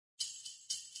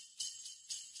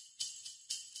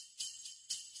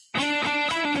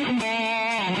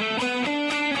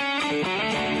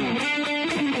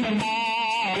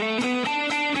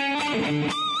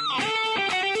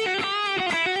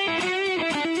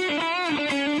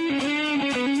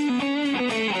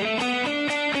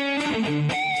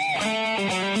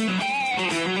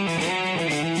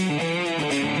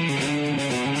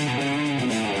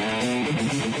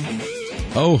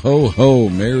Ho, ho, ho,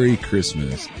 Merry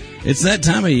Christmas. It's that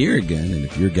time of year again, and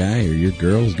if your guy or your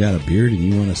girl's got a beard and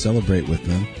you want to celebrate with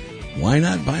them, why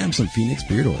not buy them some Phoenix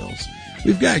Beard Oils?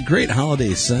 We've got great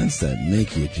holiday scents that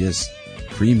make you just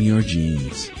cream your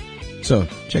jeans. So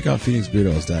check out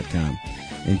PhoenixBeardOils.com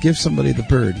and give somebody the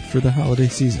bird for the holiday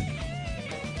season.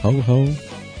 Ho, ho,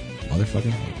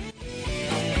 motherfucking ho.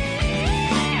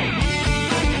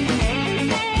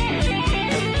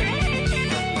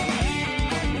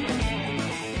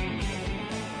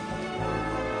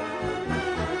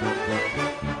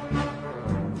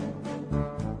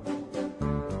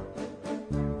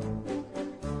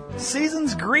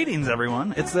 Season's greetings,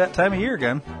 everyone. It's that time of year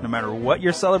again. No matter what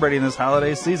you're celebrating this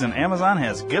holiday season, Amazon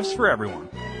has gifts for everyone.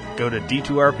 Go to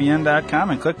D2RPN.com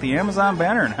and click the Amazon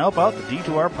banner and help out the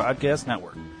D2R Podcast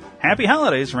Network. Happy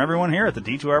holidays from everyone here at the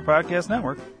D2R Podcast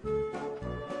Network.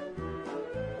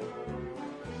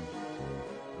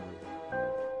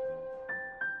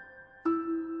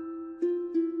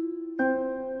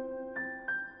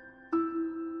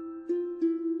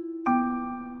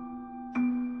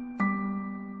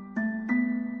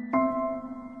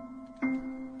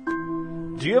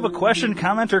 Do you have a question,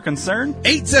 comment, or concern?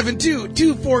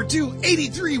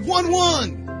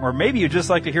 872-242-8311. Or maybe you'd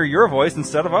just like to hear your voice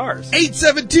instead of ours.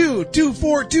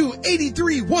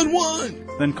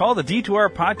 872-242-8311. Then call the D2R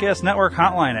Podcast Network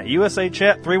hotline at USA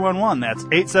Chat 311. That's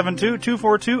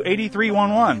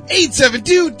 872-242-8311.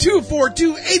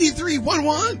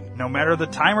 872-242-8311. No matter the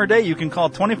time or day, you can call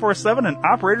 24/7 and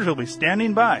operators will be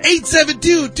standing by.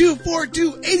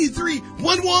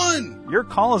 872-242-8311. Your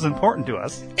call is important to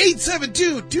us.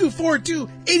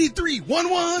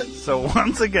 872-242-8311. So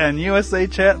once again, USA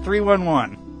Chat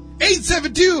 311.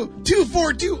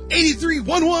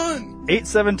 872-242-8311.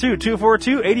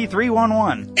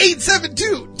 872-242-8311.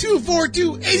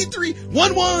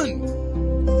 872-242-8311.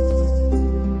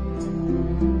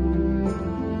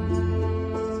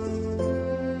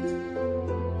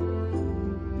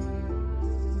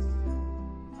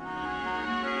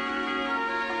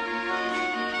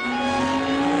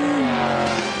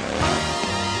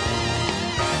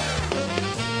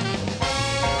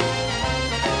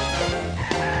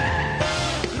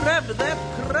 Grab that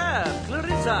crab,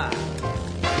 Clarissa.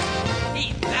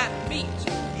 Eat that meat,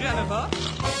 Jennifer.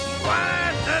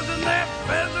 Why doesn't that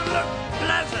feather look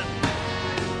pleasant?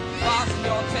 Fasten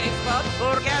your taste buds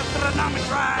for gastronomic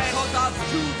ride. Cause us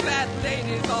two fat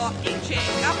ladies are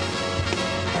inching up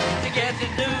to get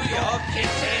into your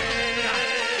kitchen.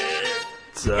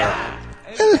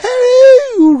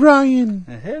 Hello, Ryan.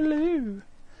 Hello.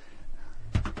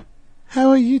 How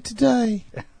are you today?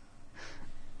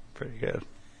 Pretty good.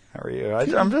 How are you?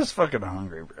 I'm just fucking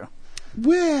hungry, bro.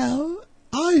 Well,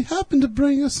 I happened to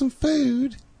bring us some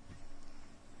food.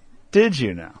 Did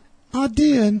you know? I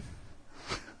did.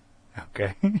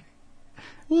 Okay.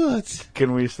 What?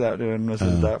 Can we stop doing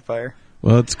Mrs. Doubtfire?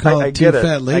 Well, it's called I Two get it.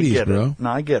 Fat Ladies, I get bro. It. No,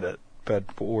 I get it.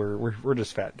 But we're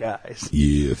just fat guys.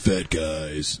 Yeah, fat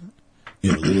guys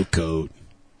in a little coat.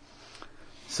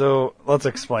 So let's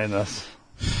explain this.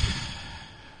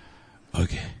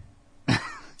 Okay.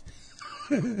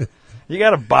 You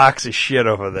got a box of shit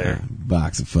over there.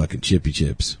 Box of fucking chippy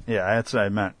chips. Yeah, that's what I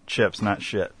meant. Chips, not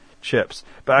shit. Chips.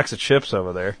 Box of chips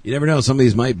over there. You never know. Some of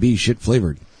these might be shit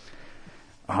flavored.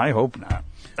 I hope not.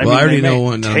 I already know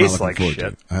one that I'm not tastes looking like forward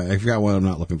shit. to. I forgot one I'm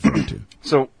not looking forward to.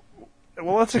 So,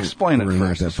 well, let's explain We're it gonna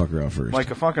knock first. that fucker out first.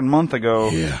 Like a fucking month ago,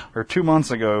 Yeah. or 2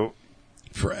 months ago,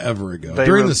 Forever ago. They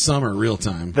During re- the summer, real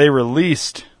time. they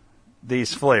released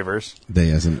these flavors. They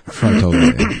as in frontal.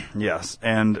 Yes,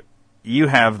 and you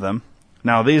have them.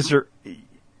 Now, these are...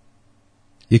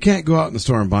 You can't go out in the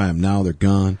store and buy them now. They're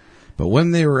gone. But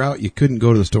when they were out, you couldn't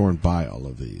go to the store and buy all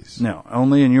of these. No,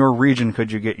 only in your region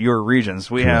could you get your regions.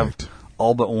 We Correct. have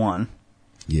all but one,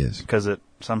 Yes. because it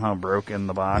somehow broke in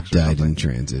the box or Died something. in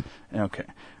transit. Okay.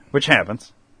 Which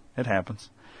happens. It happens.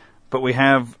 But we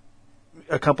have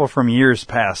a couple from years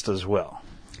past as well.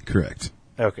 Correct.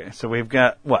 Okay, so we've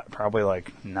got, what, probably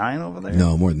like 9 over there?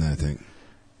 No, more than that, I think.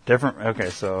 Different? Okay,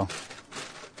 so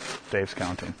Dave's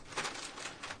counting.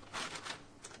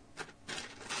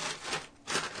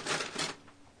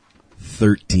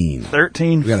 13.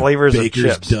 13 We got flavors a of baker's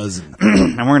chips. dozen.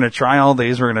 And we're going to try all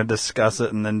these. We're going to discuss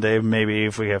it. And then, Dave, maybe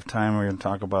if we have time, we're going to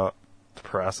talk about the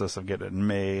process of getting it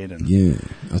made and Yeah.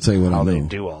 I'll tell you what how I'll they know.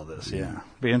 do all this. Yeah.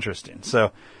 Be interesting.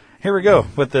 So here we go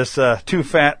with this two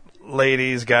fat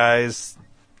ladies, guys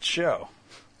show.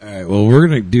 All right. Well, we're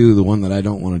going to do the one that I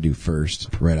don't want to do first,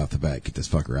 right off the bat. Get this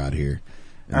fucker out of here.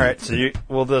 All right. So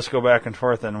we'll just go back and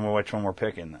forth and which one we're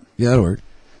picking then. Yeah, that'll work.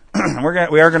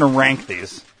 We are going to rank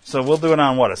these. So we'll do it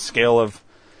on what, a scale of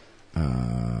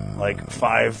Like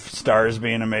 5 stars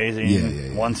being amazing,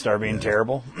 Yeah. 1 star being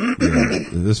terrible.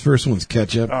 This first one's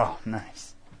ketchup. Oh,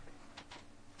 nice.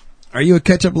 Are you a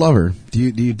ketchup lover? Do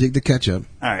you dig the ketchup?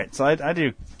 All right, so I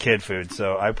do kid food,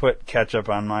 so I put ketchup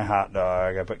on my hot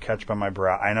dog. I put ketchup on my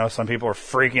brat. I know some people are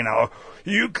freaking out.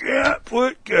 You can't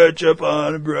put ketchup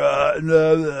on a brat.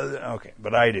 Okay,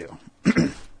 but I do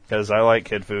because I like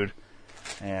kid food,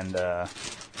 and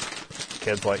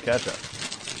kids like ketchup.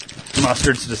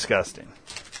 Mustard's disgusting.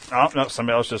 Oh no,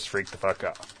 somebody else just freaked the fuck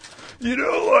out. You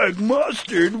don't like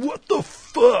mustard? What the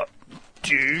fuck,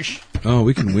 douche? Oh,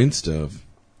 we can win stuff.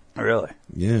 Really?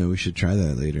 Yeah, we should try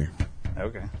that later.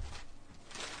 Okay.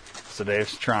 So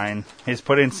Dave's trying. He's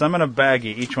putting some in a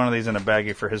baggie, each one of these in a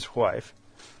baggie for his wife.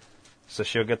 So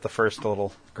she'll get the first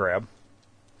little grab.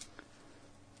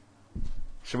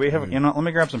 Should we have, let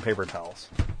me grab some paper towels.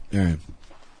 All right.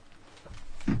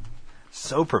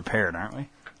 So prepared, aren't we?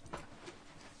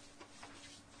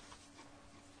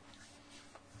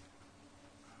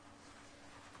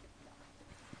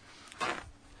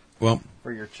 Well,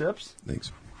 For your chips,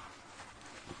 thanks.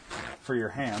 for your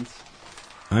hands.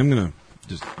 I'm gonna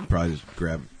probably just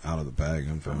grab out of the bag.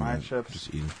 I'm fine. my with it. chips.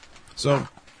 Just eat 'em. So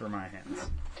For my hands.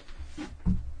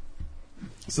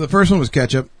 the first one was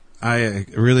ketchup. I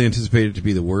really anticipated it to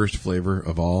be the worst flavor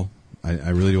of all. I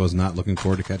really was not looking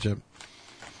forward to ketchup.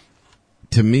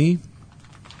 To me,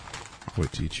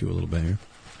 wait till you chew a little bit here.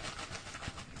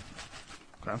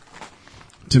 Okay.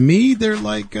 To me, they're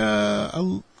like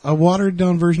a watered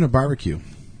down version of barbecue.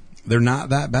 They're not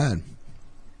that bad.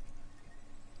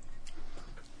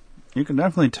 You can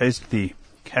definitely taste the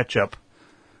ketchup.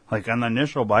 Like on the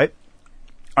initial bite,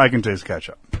 I can taste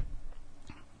ketchup.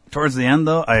 Towards the end,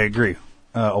 though, I agree.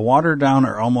 A watered down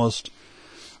or almost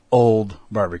old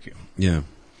barbecue. Yeah.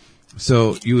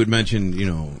 So you would mention,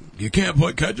 you can't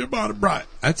put ketchup on a brat.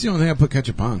 That's the only thing I put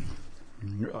ketchup on.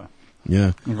 Really?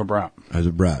 Yeah. Uncle Brown. As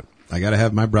a brat. I gotta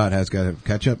have, my brat has gotta have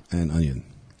ketchup and onion.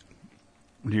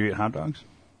 Do you eat hot dogs?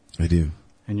 I do.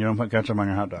 And you don't put ketchup on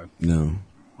your hot dog? No.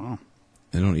 Wow.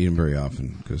 I don't eat them very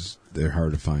often because they're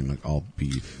hard to find, like all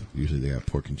beef. Usually they got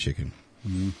pork and chicken.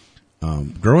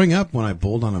 Mm-hmm. Growing up, when I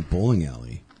bowled on a bowling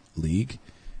alley league,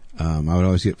 I would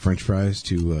always get French fries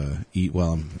to eat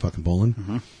while I'm fucking bowling.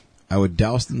 Mm-hmm. I would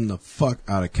douse them the fuck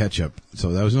out of ketchup.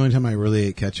 So that was the only time I really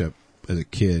ate ketchup as a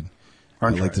kid.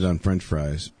 French I liked fries. it on French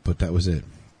fries, but that was it.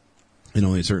 And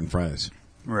only certain fries.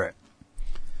 Right.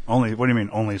 Only, what do you mean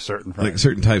only certain fries? Like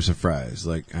certain types of fries.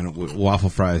 Like waffle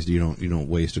fries, you don't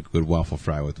waste a good waffle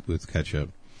fry with ketchup.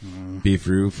 Beef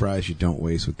roux fries you don't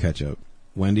waste with ketchup.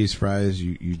 Wendy's fries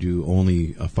you do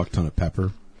only a fuck ton of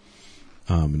pepper.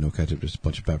 No ketchup, just a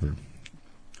bunch of pepper.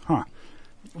 Huh.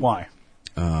 Why?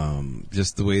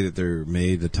 Just the way that they're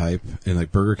made, the type. And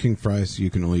like Burger King fries, you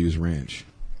can only use ranch.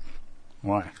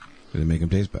 Why? They make them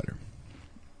taste better.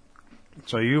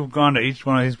 So you've gone to each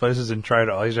one of these places and tried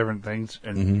all these different things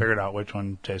and figured out which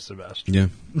one tastes the best. Yeah.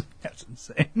 That's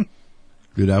insane.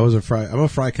 Dude, I'm a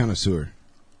fry connoisseur.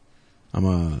 I'm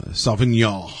a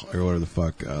Sauvignon, or whatever the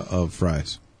fuck, of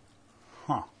fries.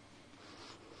 Huh.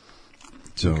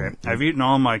 So, Okay. I've eaten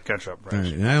all my ketchup all fries.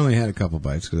 right, and I only had a couple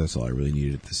bites because that's all I really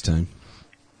needed at this time.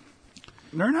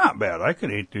 They're not bad. I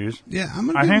could eat these. Yeah,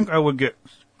 I think I would get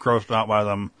grossed out by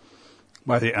them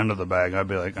by the end of the bag. I'd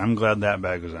be like, I'm glad that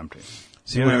bag was empty.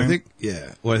 See, You know what what I I mean?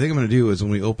 think, what I think I'm going to do is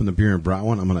when we open the beer and brat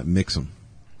one, I'm going to mix them.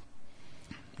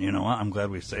 You know what? I'm glad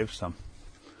we saved some.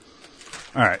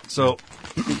 All right, so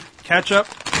ketchup.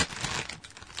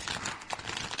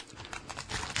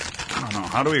 I don't know.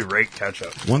 How do we rate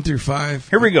ketchup? 1 through 5.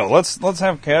 Here we go. Let's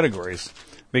have categories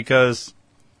because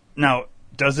now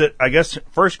does it? I guess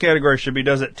first category should be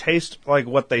does it taste like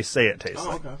what they say it tastes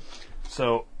like? Okay.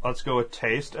 So let's go with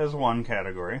taste as one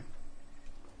category.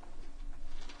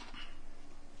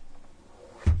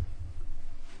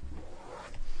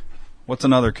 What's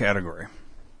another category?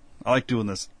 I like doing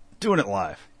it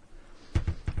live.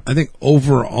 I think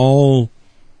overall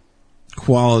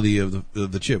quality of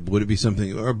the chip, would it be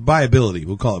something, or buyability,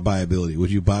 we'll call it buyability.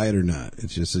 Would you buy it or not?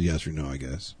 It's just a yes or no, I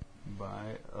guess.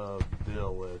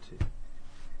 Buyability.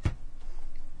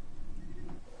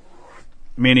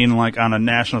 Meaning like on a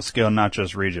national scale, not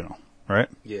just regional, right?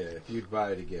 Yeah, if you'd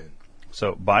buy it again.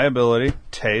 So buyability,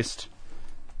 taste,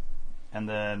 and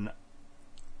then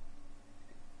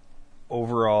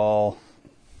overall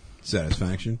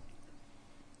Satisfaction.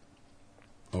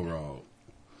 Overall.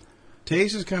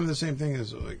 Taste is kind of the same thing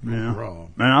as like overall.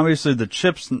 And obviously the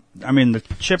chips, the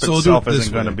chip So we'll do itself it this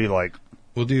isn't going to way. be like,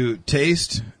 We'll do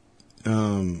taste,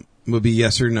 would be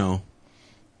yes or no.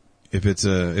 If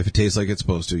it tastes like it's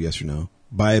supposed to, yes or no.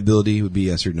 Buyability would be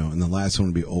yes or no. And the last one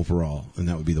would be overall, and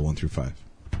that would be the 1 through 5.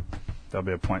 There'll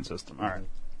be a point system. All right.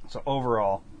 So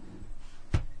overall,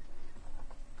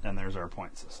 and there's our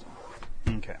point system.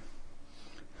 Okay.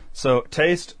 So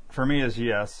taste for me is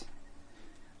yes.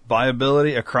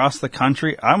 Viability across the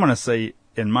country, I'm going to say,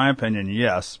 in my opinion,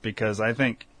 yes, because I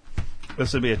think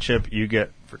this would be a chip you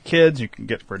get for kids, you can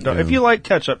get for adults. Yeah. If you like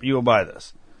ketchup, you will buy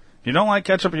this. If you don't like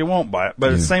ketchup, you won't buy it.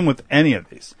 But it's the same with any of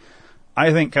these.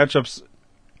 I think ketchup's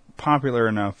popular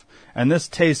enough, and this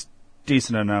tastes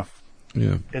decent enough.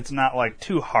 Yeah. It's not like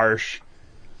too harsh.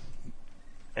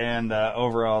 And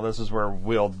overall, this is where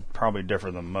we'll probably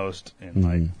differ the most in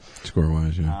like score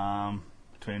wise, yeah.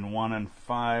 Between 1 and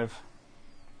 5.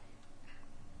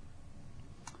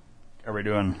 Are we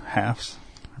doing halves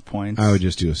or points? I would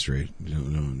just do a straight.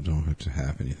 Don't have to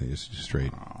half anything. Just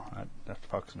straight. Oh, that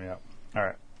fucks me up. All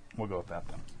right, we'll go with that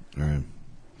then. All right.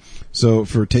 So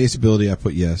for tasteability, I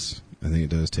put yes. I think it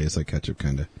does taste like ketchup,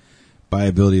 kind of.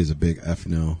 Buyability is a big F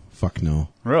no, fuck no.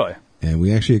 Really? And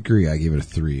we actually agree. I gave it a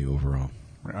 3 overall.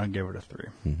 I'll give it a 3.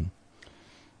 Mm-hmm.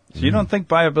 So you don't think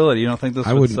buyability? You don't think this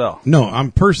would sell? No,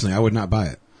 I would not buy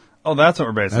it. Oh, that's what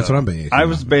we're basing That's it what on. I'm basing it I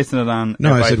was on. basing it on.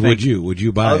 No, if I said, think would you? Would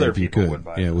you buy it other if you people could? would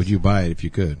buy Yeah, this. would you buy it if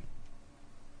you could?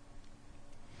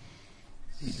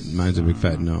 Mine's a big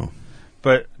fat no.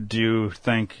 But do you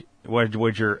think would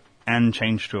your N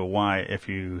change to a Y if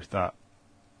you thought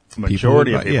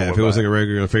majority of people yeah, would if it was buy like a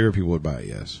regular favorite, people would buy it.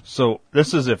 Yes. So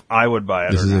this is if I would buy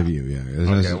it. This or is not. of you. Yeah.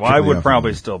 Okay. Well, I would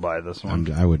probably still buy this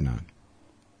one. I would not.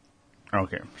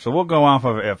 Okay. So we'll go off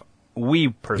of if we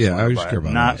personally Yeah, I buy just care it,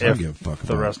 about not us. I don't if give a fuck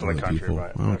the about rest of the other country people. buy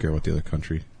it. I don't care about the other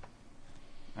country.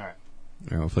 All right.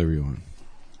 All right, what flavor you want?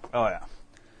 Oh yeah.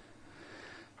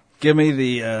 Give me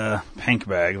the pink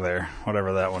bag there,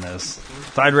 whatever that one is.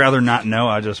 If I'd rather not know,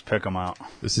 I just pick them out.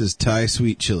 This is Thai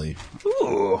sweet chili.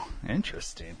 Ooh,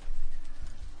 interesting.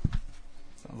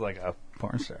 Sounds like a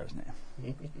porn star's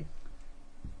name.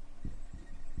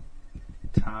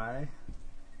 Thai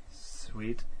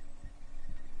sweet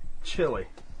chili.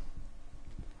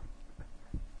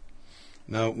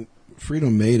 Now,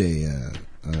 Frito made a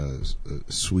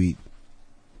sweet.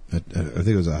 I think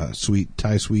it was a sweet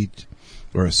Thai sweet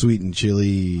or a sweet and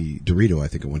chili Dorito. I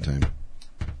think at one time.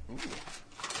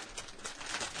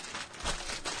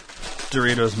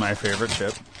 Doritos my favorite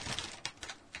chip.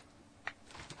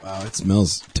 Wow, it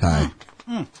smells Thai.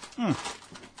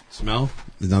 Smell?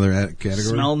 Another category?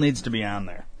 Smell needs to be on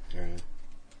there. All right.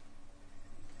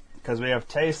 Because we have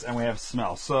taste and we have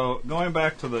smell. So going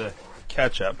back to the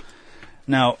ketchup.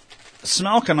 Now,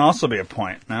 smell can also be a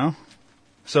point, no?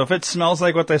 So if it smells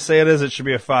like what they say it is, it should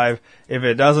be a 5. If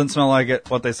it doesn't smell like it,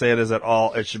 what they say it is at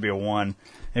all, it should be a 1.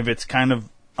 If it's kind of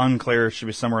unclear, it should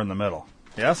be somewhere in the middle.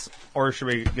 Yes? Or should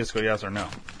we just go yes or no?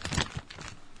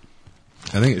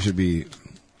 I think it should be.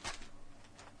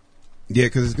 Yeah,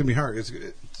 because it's gonna be hard.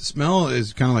 Smell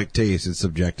is kind of like taste; it's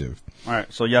subjective. All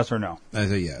right, so yes or no? I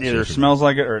say yes. Either smells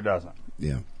like it or it doesn't.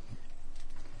 Yeah.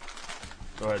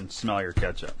 Go ahead and smell your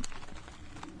ketchup.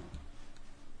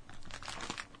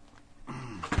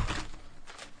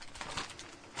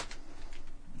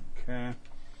 Okay.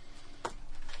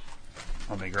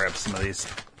 Let me grab some of these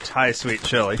Thai sweet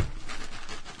chili.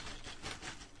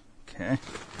 Okay.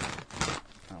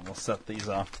 And we'll set these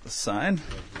off to the side.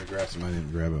 I grabbed some. I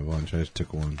didn't grab a bunch. I just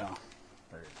took one. Oh,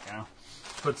 there you go.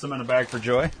 Put some in a bag for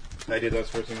Joy. I did.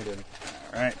 That's the first thing I did.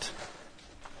 All right.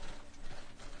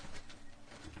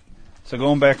 So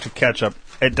going back to ketchup,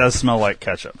 it does smell like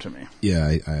ketchup to me. Yeah,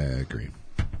 I agree.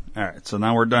 All right, so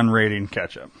now we're done rating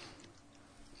ketchup.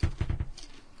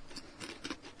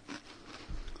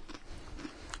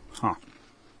 Huh.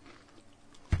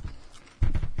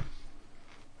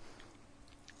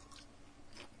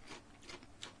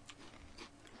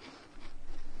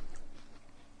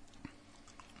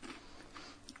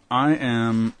 I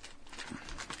am...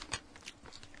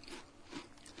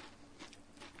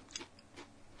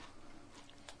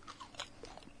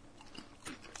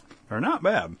 They're not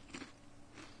bad.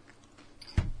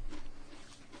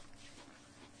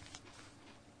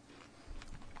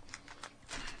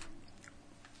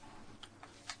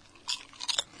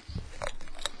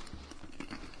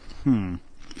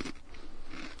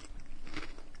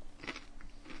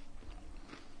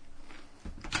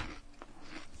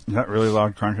 Is that really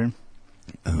loud crunching?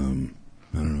 I don't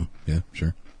know. Yeah,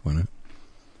 sure. Why not?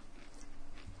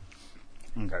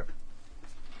 Okay.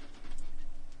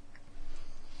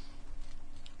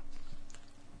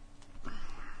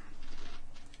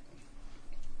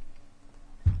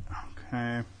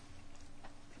 Okay.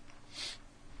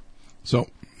 So,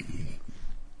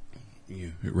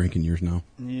 you ranking yours now?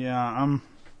 Yeah, I'm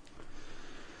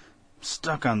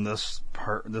stuck on this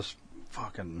part. This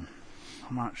fucking.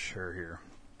 I'm not sure here.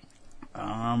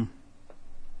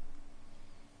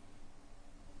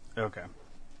 Okay.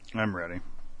 I'm ready.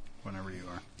 Whenever you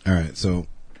are. All right, so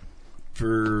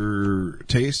for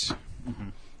taste,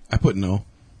 I put no.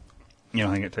 You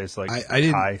don't think it tastes like I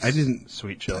didn't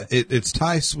sweet chili? It's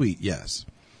Thai sweet, yes,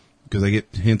 because I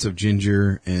get hints of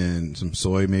ginger and some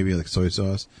soy, maybe like soy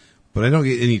sauce, but I don't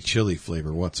get any chili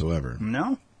flavor whatsoever.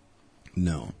 No?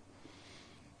 No.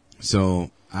 So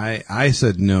I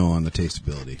said no on the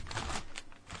tasteability.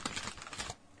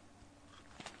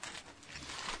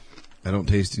 I don't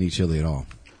taste any chili at all.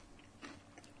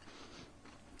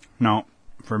 No.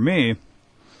 For me,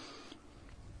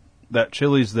 that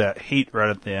chili's that heat right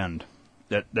at the end.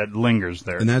 That lingers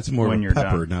there. And that's more when of a you're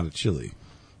pepper, done. not a chili.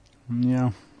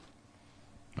 Yeah.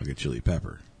 I'll get chili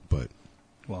pepper, but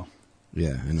Well,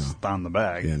 yeah, I know. it's on the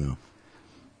bag. Yeah, I know.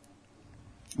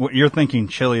 What you're thinking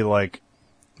chili like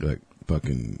Like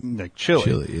fucking chili.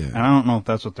 Chili, yeah. And I don't know if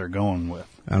that's what they're going with.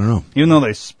 I don't know. Even though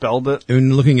they spelled it.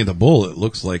 And looking at the bowl, it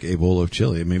looks like a bowl of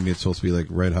chili. Maybe it's supposed to be like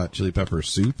red hot chili pepper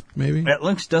soup, maybe? It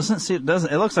looks it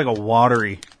looks like a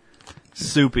watery,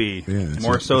 soupy, Yeah,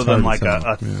 more it's so hard than to like tell.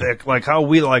 a Yeah. thick, like how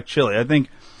we like chili. I think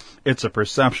it's a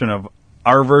perception of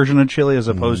our version of chili as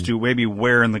opposed to maybe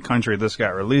where in the country this got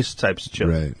released types of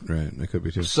chili. Right. That could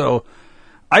be too. So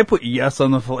I put yes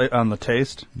on the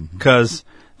taste because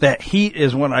that heat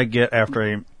is what I get after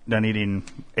I'm done eating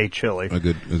a chili. A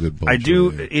good bowl. I of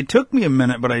do. chili, yeah. It took me a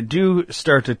minute, but I do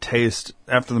start to taste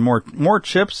after the more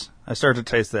chips. I start to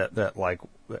taste that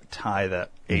Thai, that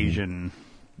Asian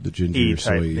The ginger, E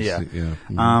soy. type. Yeah.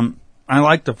 Mhm. I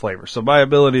like the flavor, so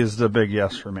viability is the big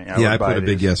yes for me. I put a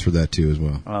big yes for that too as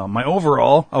well. My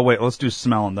overall. Oh wait, let's do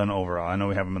smell and then overall. I know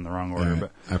we have them in the wrong order, All right.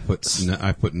 but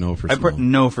I put no for I smell. put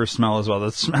no for smell as well.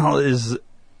 The smell is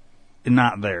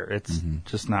not there. It's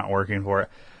just not working for it.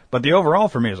 But the overall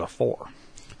for me is a 4.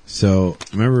 So,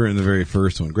 remember in the very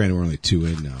first one, granted we're only 2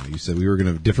 in now, you said we were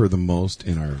going to differ the most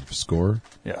in our score.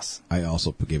 Yes. I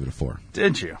also gave it a 4.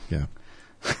 Did you? Yeah.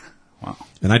 Wow.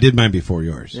 And I did mine before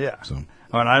yours. Yeah. So,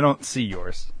 Oh, and I don't see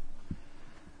yours.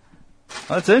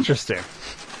 That's interesting.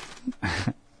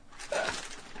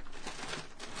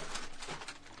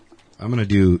 I'm going to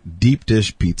do deep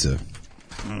dish pizza.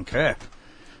 Okay.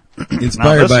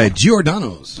 Inspired this by one-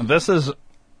 Giordano's. This is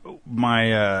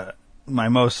my my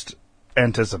most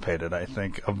anticipated, I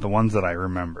think, of the ones that I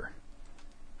remember.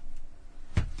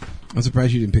 I'm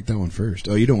surprised you didn't pick that one first.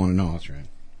 Oh, you don't want to know. That's right.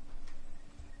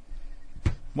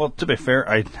 Well, to be fair,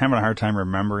 I'm having a hard time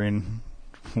remembering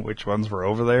which ones were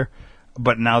over there.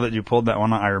 But now that you pulled that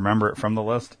one, I remember it from the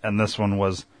list. And this one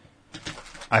was,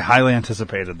 I highly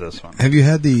anticipated this one. Have you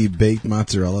had the baked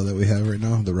mozzarella that we have right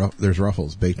now? There's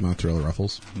Ruffles, baked mozzarella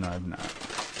Ruffles. No, I've not.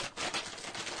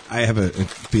 I have a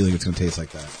feeling it's going to taste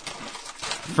like that.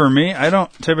 For me, I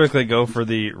don't typically go for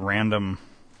the random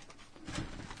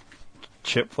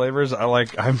chip flavors.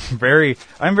 I'm very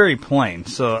plain.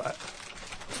 So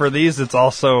for these, it's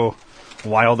also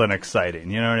wild and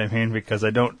exciting. You know what I mean? Because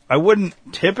I wouldn't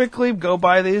typically go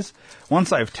buy these.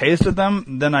 Once I've tasted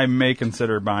them, then I may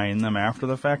consider buying them after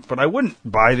the fact. But I wouldn't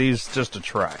buy these just to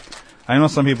try. I know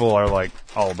some people are like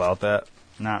all about that.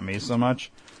 Not me so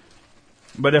much.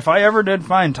 But if I ever did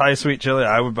find Thai sweet chili,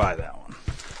 I would buy that one.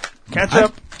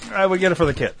 Ketchup, I would get it for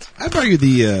the kids. I brought you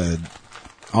the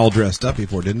all dressed up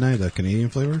before, didn't I? The Canadian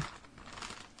flavor?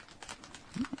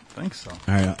 I think so. All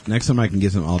right, next time I can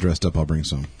get some all dressed up, I'll bring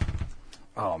some.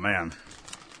 Oh, man.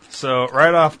 So,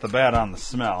 right off the bat on the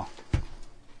smell.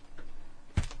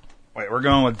 Wait, we're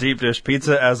going with deep dish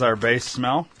pizza as our base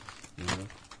smell? Mm-hmm.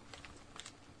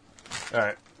 All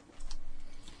right.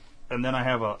 And then I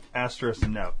have a asterisk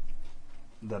note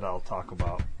that I'll talk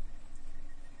about.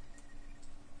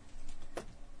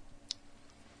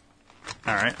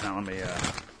 All right, now let me,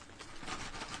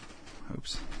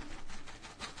 oops.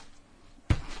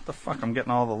 What the fuck? I'm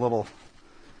getting all the little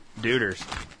duders.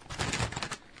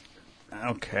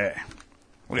 Okay.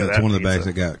 Look at That's that one of the pizza. bags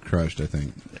that got crushed, I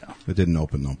think. Yeah. It didn't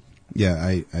open, though. Yeah,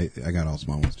 I got all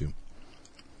small ones, too.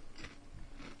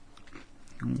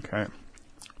 Okay.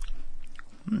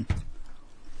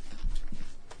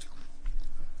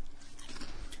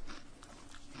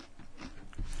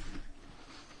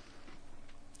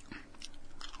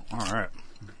 All right.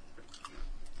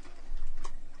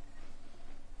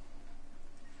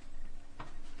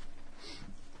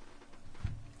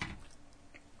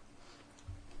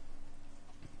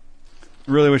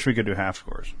 Really wish we could do half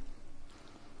scores.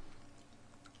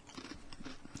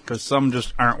 Because some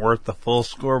just aren't worth the full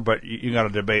score, but you got to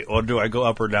debate, well, do I go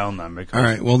up or down them? Because, All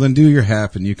right, well, then do your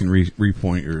half, and you can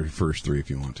repoint your first 3 if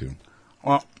you want to.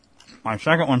 well, my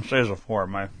second one stays a 4.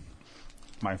 My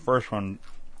first one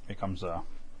becomes a,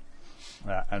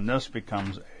 and this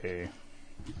becomes a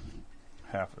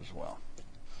half as well.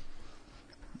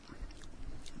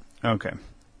 Okay.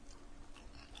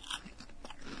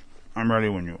 I'm ready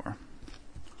when you are.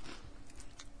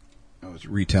 I was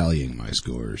retallying my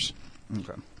scores.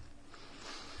 Okay.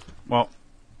 Well,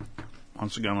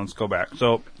 once again, let's go back.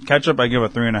 So, ketchup, I give a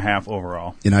 3.5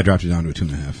 overall. And I dropped it down to a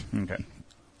 2.5. Okay.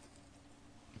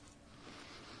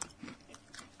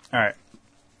 All right.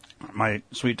 My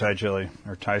sweet Thai chili,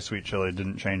 or Thai sweet chili,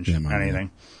 didn't change Yeah, mine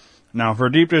anything. Now, for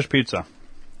deep dish pizza,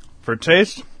 for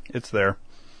taste, it's there.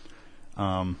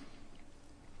 But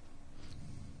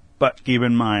keep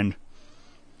in mind,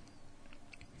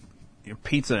 you have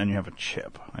pizza and you have a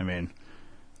chip. I mean,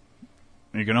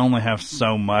 you can only have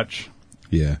so much.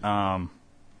 Yeah.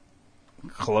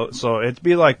 So it'd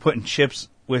be like putting chips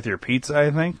with your pizza,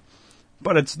 I think.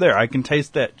 But it's there. I can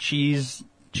taste that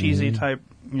cheesy type,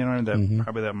 that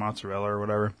probably that mozzarella or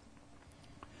whatever.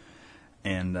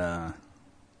 And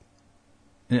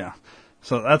yeah,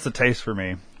 so that's a taste for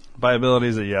me. Buyability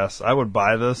is a yes. I would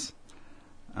buy this.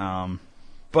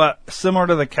 But similar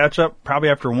to the ketchup, probably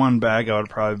after one bag, I would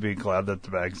probably be glad that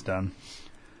the bag's done.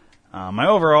 My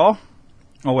overall,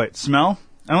 smell.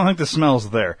 I don't think the smell's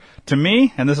there. To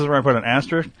me, and this is where I put an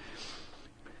asterisk,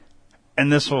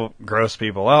 and this will gross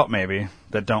people out maybe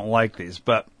that don't like these,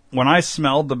 but when I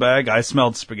smelled the bag, I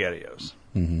smelled SpaghettiOs,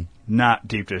 not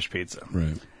deep dish pizza.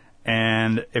 Right.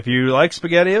 And if you like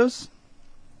SpaghettiOs,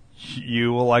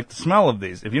 you will like the smell of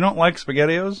these. If you don't like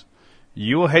SpaghettiOs,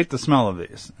 you will hate the smell of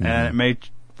these, and it may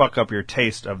fuck up your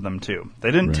taste of them too.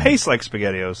 They didn't taste like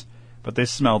SpaghettiOs, but they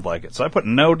smelled like it. So I put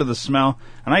no to the smell,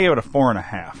 and I gave it a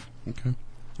 4.5. Okay.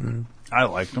 Right. I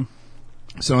liked them.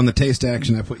 So on the taste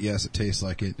action, I put yes, it tastes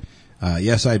like it.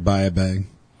 Yes, I'd buy a bag.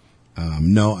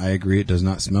 No, I agree, it does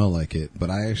not smell like it.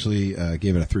 But I actually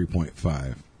gave it a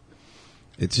 3.5.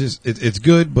 It's just it's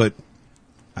good, but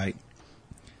I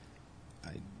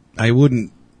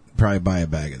wouldn't probably buy a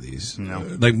bag of these. No.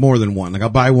 Like more than one. Like I'll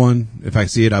buy one if I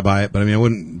see it, I buy it. But I mean, I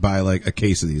wouldn't buy like a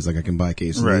case of these. Like I can buy a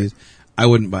case of these. I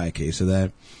wouldn't buy a case of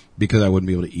that because I wouldn't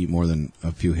be able to eat more than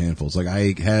a few handfuls. Like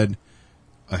I had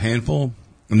a handful,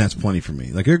 and that's plenty for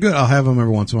me. Like they're good. I'll have them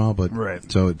every once in a while, but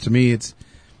so to me, it's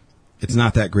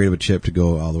not that great of a chip to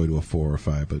go all the way to a 4 or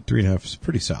 5, but 3.5 is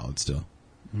pretty solid still.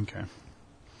 Okay.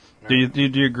 Do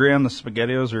you agree on the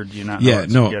SpaghettiOs, or do you not? Yeah,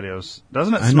 no. SpaghettiOs.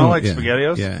 Doesn't it smell like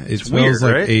SpaghettiOs? Yeah, it's smells weird,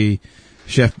 like right? a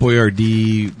Chef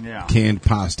Boyardee canned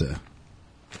pasta.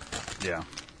 Yeah.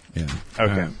 Yeah.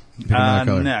 Okay. Pick another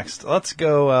color. Next, let's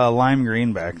go lime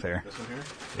green back there. This one here?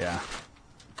 Yeah.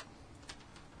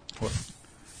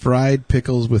 Fried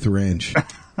pickles with ranch.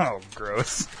 Oh,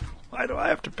 gross. Why do I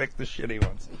have to pick the shitty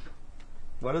ones?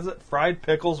 What is it? Fried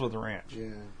pickles with ranch. Yeah.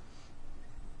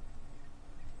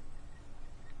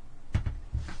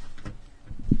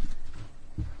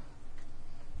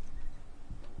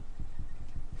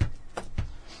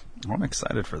 I'm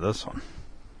excited for this one.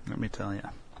 Let me tell you.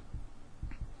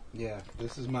 Yeah,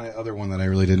 this is my other one that I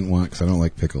really didn't want because I don't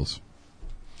like pickles.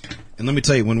 And let me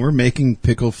tell you, when we're making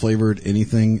pickle-flavored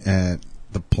anything at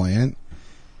the plant,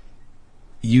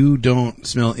 you don't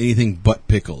smell anything but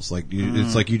pickles. Like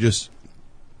it's like you just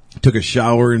took a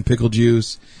shower in pickle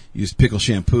juice, used pickle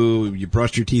shampoo, you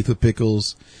brushed your teeth with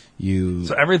pickles.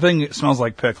 So everything smells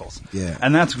like pickles. Yeah.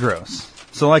 And that's gross.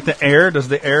 So like does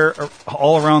the air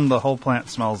all around the whole plant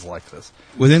smells like this?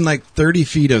 Within like 30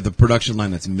 feet of the production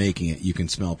line that's making it, you can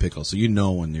smell pickles. So you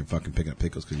know when you're fucking picking up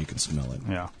pickles because you can smell it.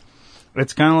 Yeah.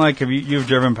 It's kind of like, have you've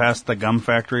driven past the gum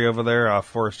factory over there off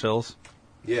Forest Hills?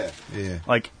 Yeah. Yeah.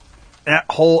 Like that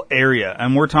whole area,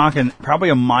 and we're talking probably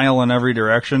a mile in every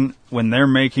direction. When they're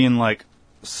making like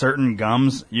certain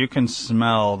gums, you can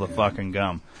smell the fucking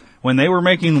gum. When they were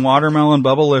making watermelon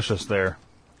Bubblicious there,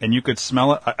 and you could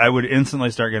smell it, I would instantly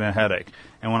start getting a headache.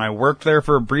 And when I worked there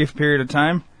for a brief period of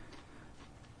time,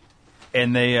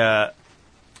 and I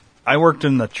worked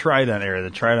in the Trident area, the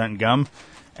Trident gum,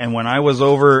 and when I was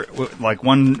over, like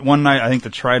one night, I think the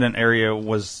Trident area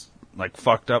was like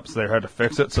fucked up, so they had to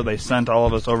fix it, so they sent all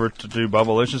of us over to do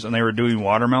Bubblicious, and they were doing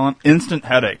watermelon. Instant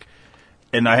headache.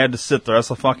 And I had to sit the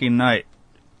rest of the fucking night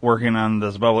working on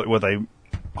this bubble with a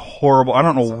horrible, I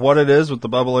don't know what it is with the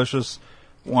Bubblicious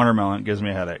watermelon. It gives me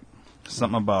a headache.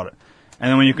 Something about it. And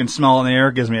then when you can smell it in the air,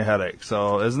 it gives me a headache.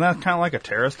 So isn't that kind of like a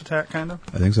terrorist attack, kind of?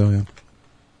 I think so, yeah.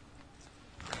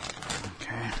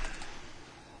 Okay.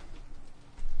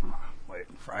 Wait,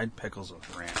 fried pickles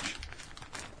with ranch.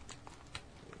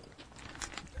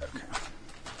 Okay.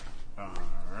 All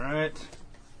right.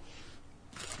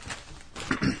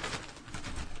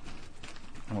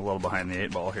 I'm a little behind the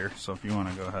 8 ball here, so if you want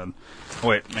to go ahead. Oh,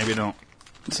 wait, maybe don't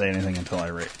say anything until I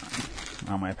rate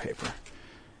on my paper.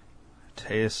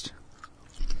 Taste.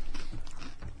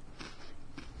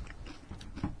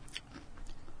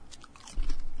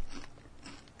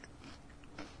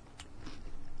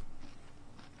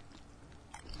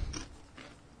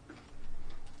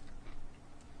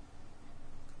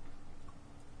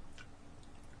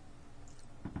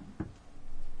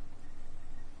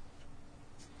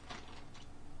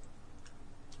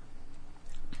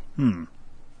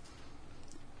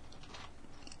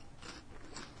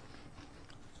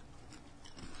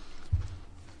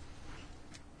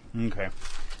 Okay.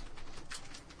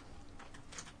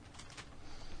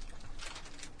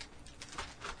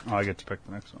 Oh, I get to pick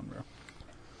the next one, bro.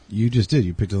 You just did.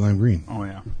 You picked a lime green. Oh,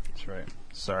 yeah. That's right.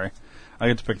 Sorry. I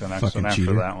get to pick the next Fucking one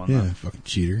cheater. after that one. Yeah, though. fucking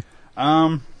cheater.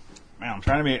 Man, I'm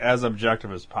trying to be as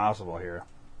objective as possible here.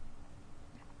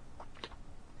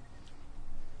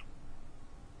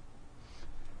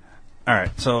 All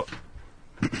right, so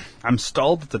I'm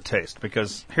stalled at the taste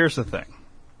because here's the thing.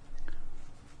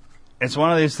 It's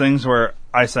one of these things where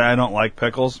I say I don't like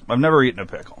pickles. I've never eaten a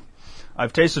pickle.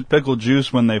 I've tasted pickle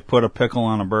juice when they've put a pickle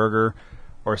on a burger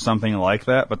or something like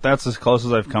that, but that's as close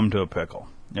as I've come to a pickle.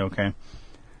 Okay?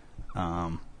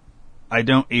 I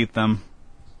don't eat them.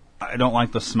 I don't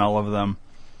like the smell of them.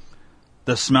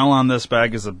 The smell on this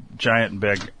bag is a giant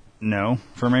big no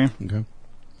for me. Okay.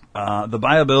 The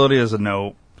viability is a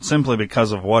no simply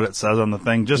because of what it says on the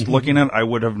thing. Just looking at it, I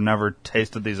would have never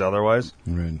tasted these otherwise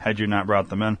Right. had you not brought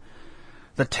them in.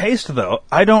 The taste, though,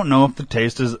 I don't know if the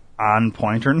taste is on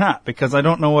point or not because I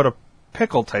don't know what a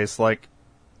pickle tastes like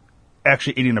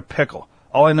actually eating a pickle.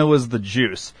 All I know is the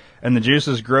juice, and the juice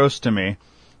is gross to me,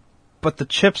 but the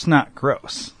chip's not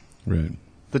gross. Right.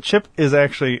 The chip is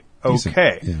actually Decent.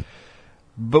 okay. Yeah.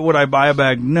 But would I buy a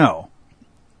bag? No.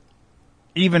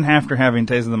 Even after having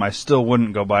tasted them, I still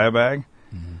wouldn't go buy a bag.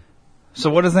 So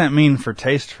what does that mean for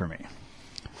taste for me?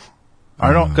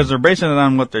 I don't, because they're basing it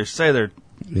on what they say they're.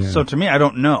 Yeah. So to me, I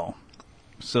don't know.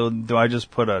 So do I just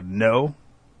put a no?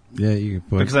 Yeah, you can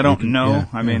put, Because I don't you can- know. yeah,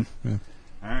 I mean, yeah.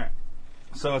 all right.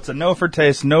 So it's a no for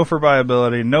taste, no for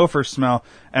viability, no for smell,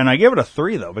 and I give it a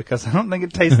 3 though because I don't think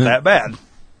it tastes that bad.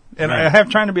 And I have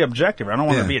trying to be objective. I don't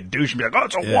want Yeah. to be a douche and be like, oh,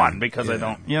 it's a Yeah. 1 because I Yeah.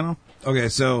 don't, you know. Okay,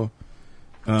 so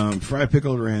fried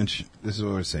pickled ranch. This is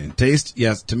what we're saying. Taste,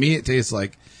 yes. To me, it tastes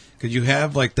like because you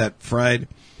have like that fried,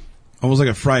 almost like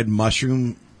a fried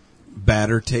mushroom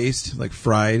batter taste, like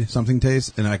fried something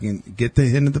taste, and I can get the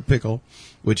hint of the pickle.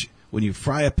 Which when you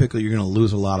fry a pickle, you're going to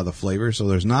lose a lot of the flavor. So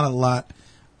there's not a lot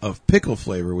of pickle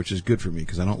flavor, which is good for me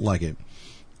because I don't like it.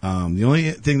 The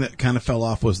only thing that kind of fell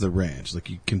off was the ranch. Like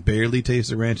you can barely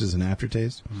taste the ranch as an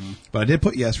aftertaste. But I did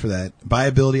put yes for that.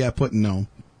 Viability, I put no.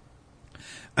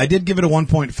 I did give it a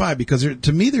 1.5 because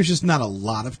to me, there's just not a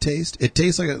lot of taste. It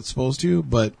tastes like it's supposed to,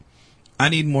 but I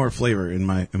need more flavor in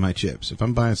my chips. If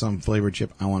I'm buying some flavored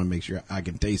chip, I want to make sure I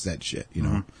can taste that shit, you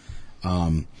know.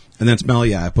 And then smell,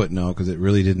 yeah, I put no because it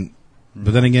really didn't.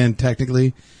 But then again,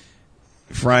 technically,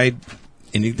 fried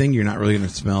anything, you're not really going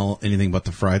to smell anything but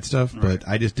the fried stuff. Right. But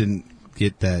I just didn't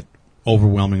get that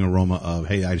overwhelming aroma of,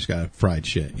 hey, I just got fried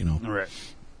shit, you know. Right.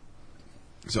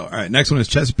 So, all right, next one is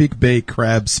Chesapeake Bay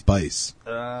Crab Spice.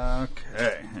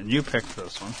 Okay. And you picked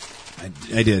this one.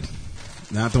 I did.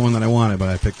 Not the one that I wanted, but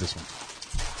I picked this one.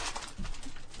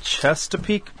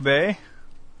 Chesapeake Bay.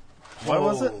 What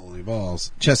was it? Holy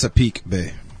balls. Chesapeake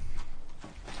Bay.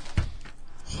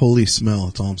 Holy smell,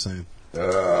 that's all I'm saying.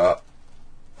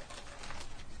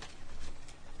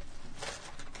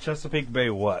 Chesapeake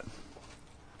Bay what?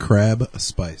 Crab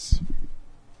Spice.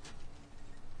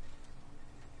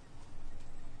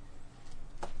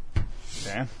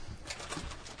 Okay.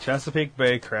 Chesapeake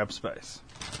Bay Crab Spice.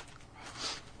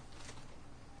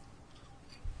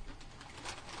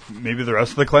 Maybe the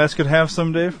rest of the class could have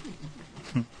some, Dave?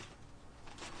 All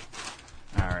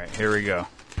right, here we go.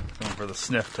 Going for the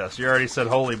sniff test. You already said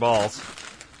holy balls.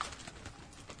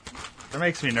 That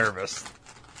makes me nervous.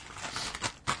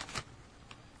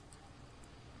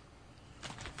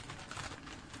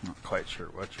 Not quite sure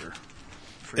what you're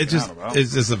freaking out about.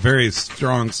 It's just a very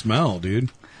strong smell,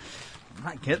 dude. I'm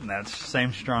not getting that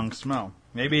same strong smell.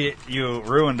 Maybe you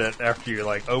ruined it after you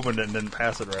opened it and didn't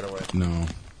pass it right away. No.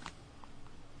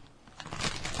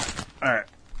 All right.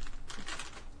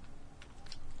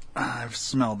 I've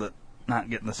smelled it. Not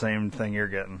getting the same thing you're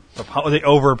getting. The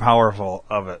overpowerful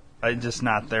of it. It's just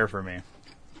not there for me.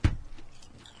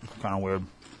 Kind of weird.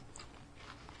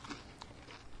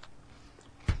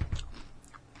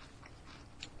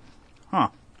 Huh.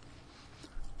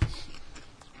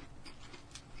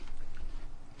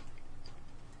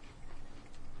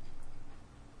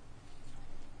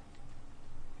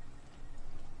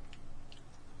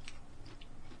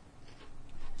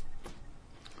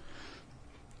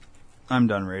 I'm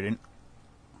done rating.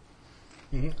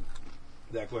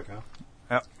 That quick, huh?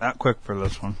 Yep, that quick for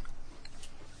this one.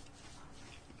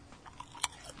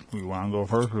 You want to go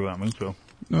first? Or you want me to?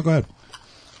 No, go ahead.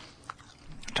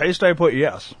 Taste, I put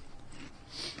yes.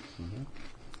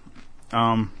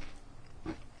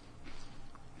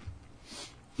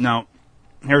 Now,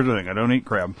 here's the thing. I don't eat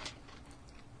crab.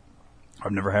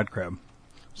 I've never had crab.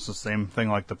 It's the same thing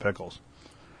like the pickles.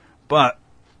 But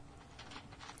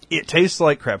it tastes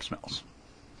like crab smells.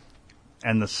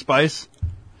 And the spice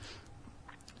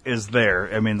is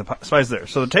there. I mean, the spice is there.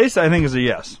 So the taste, I think, is a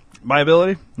yes.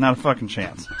 Viability, not a fucking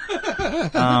chance.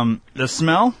 The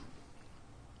smell,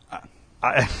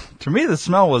 to me, the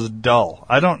smell was dull.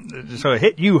 So it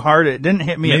hit you hard. It didn't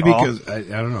hit me at all. Maybe because,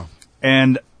 I don't know.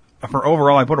 And for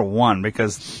overall, I put a 1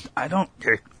 because I don't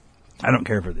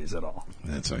care for these at all.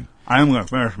 That's fine. I'm going to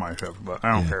finish my chip, but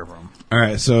I don't care for them. All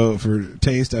right, so for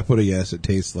taste, I put a yes. It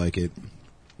tastes like it.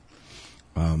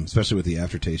 Especially with the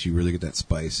aftertaste, you really get that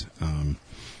spice.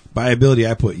 Viability,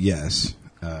 I put yes.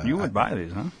 You would buy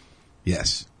these, huh?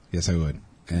 Yes. Yes, I would.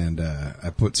 And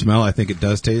I put smell. I think it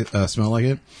does smell like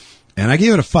it. And I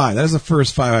gave it a 5. That is the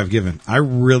first 5 I've given. I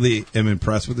really am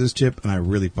impressed with this chip, and I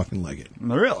really fucking like it.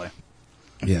 Really?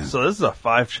 Yeah. So this is a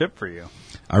 5 chip for you.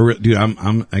 Dude,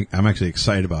 I'm actually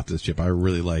excited about this chip. I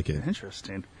really like it.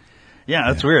 Interesting. Yeah,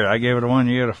 that's weird. I gave it a 1,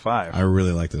 you gave it a 5. I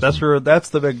really like this. That's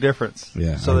the big difference.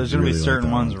 Yeah. So there's going to be really certain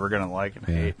like ones one. we're going to like and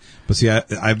Yeah. hate. But see,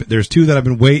 there's 2 that I've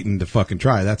been waiting to fucking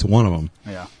try. That's one of them.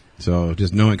 Yeah. So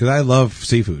just knowing, because I love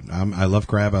seafood. I love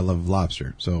crab. I love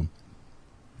lobster. So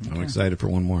I'm excited for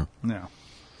one more. Yeah.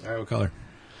 All right, what color?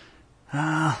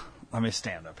 Let me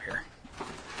stand up here.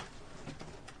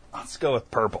 Let's go with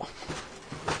purple.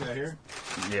 Right here?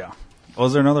 Yeah.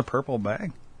 Was there another purple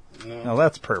bag? No,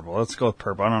 that's purple. Let's go with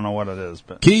purple. I don't know what it is,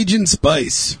 but Cajun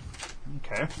spice.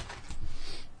 okay.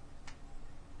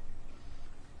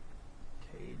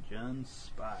 Cajun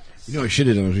spice. You know what we should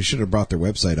have done? We should have brought their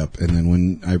website up, and then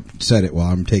when I said it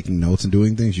while I'm taking notes and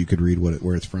doing things, you could read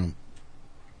where it's from.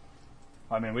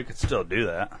 I mean, we could still do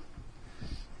that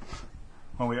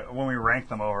when we rank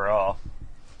them overall.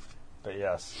 But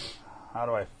yes, how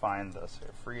do I find this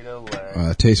here?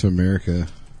 Frito-Lay. Taste of America.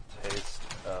 Taste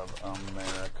of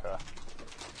America.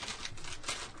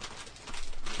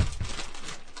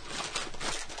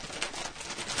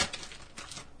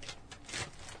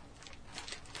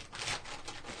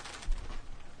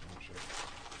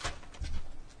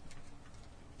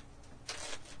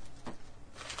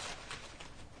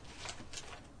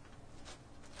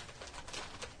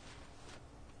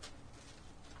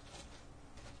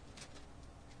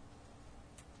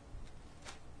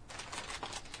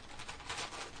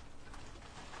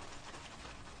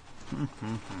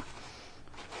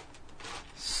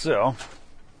 So,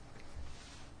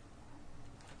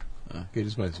 Cajun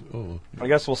spice. Oh, I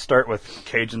guess we'll start with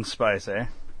Cajun spice, eh?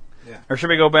 Yeah. Or should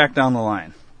we go back down the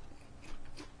line?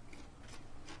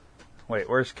 Wait,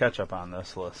 where's ketchup on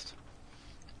this list?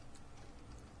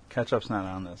 Ketchup's not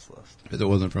on this list. because it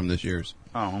wasn't from this year's.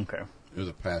 Oh, okay. It was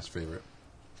a past favorite.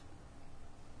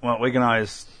 Well, we can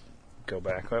always go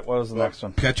back. What was the next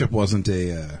one? Ketchup wasn't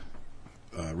a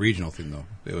regional thing, though.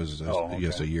 It was just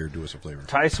okay. a year to us a flavor.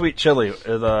 Thai sweet chili.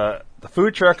 The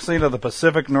food truck scene of the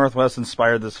Pacific Northwest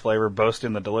inspired this flavor,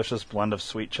 boasting the delicious blend of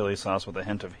sweet chili sauce with a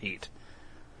hint of heat.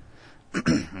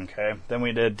 Okay. Then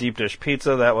we did deep dish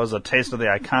pizza. That was a taste of the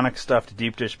iconic stuffed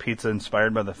deep dish pizza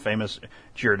inspired by the famous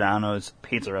Giordano's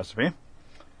pizza recipe.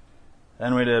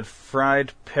 Then we did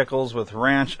fried pickles with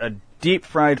ranch, a deep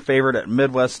fried favorite at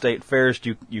Midwest State Fairs.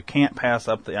 You can't pass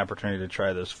up the opportunity to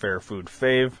try this fair food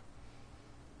fave.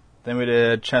 Then we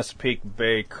did Chesapeake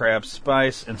Bay crab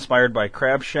spice, inspired by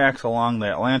crab shacks along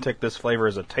the Atlantic. This flavor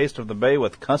is a taste of the bay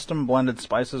with custom blended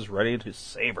spices ready to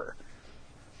savor.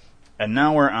 And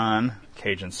now we're on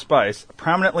Cajun spice,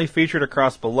 prominently featured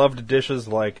across beloved dishes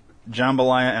like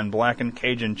jambalaya and blackened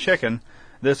Cajun chicken.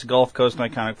 This Gulf Coast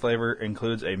iconic flavor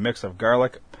includes a mix of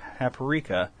garlic,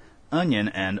 paprika, onion,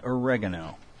 and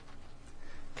oregano.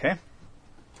 Okay.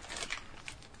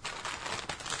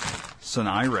 So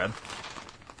now I read.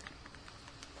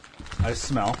 I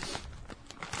smell.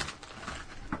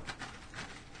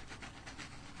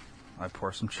 I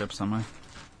pour some chips on my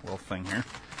little thing here.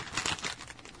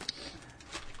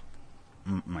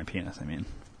 My penis, I mean.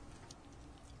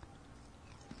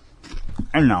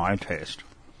 And now I taste.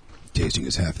 Tasting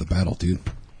is half the battle, dude.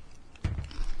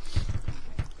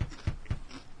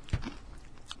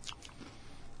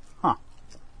 Huh.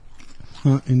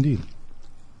 Indeed.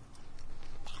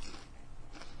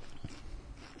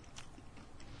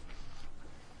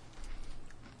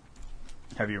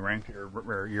 Have you ranked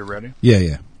your you're ready? Yeah,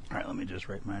 yeah. All right, let me just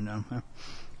write mine down.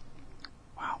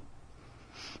 Wow.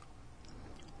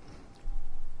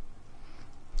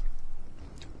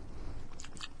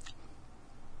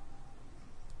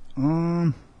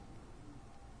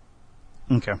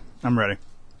 Okay, I'm ready.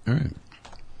 All right.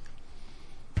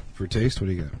 For taste, what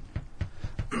do you got?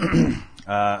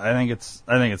 I think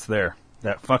it's there.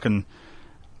 That fucking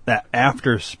that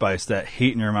after spice, that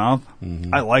heat in your mouth.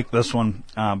 I like this one,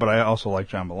 but I also like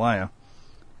jambalaya,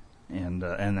 and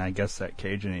I guess that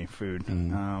Cajun-y food.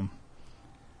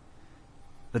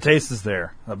 The taste is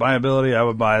there. The buyability, I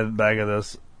would buy a bag of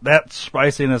this. That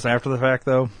spiciness after the fact,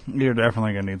 though, you're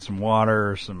definitely going to need some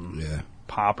water or some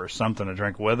pop or something to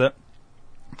drink with it.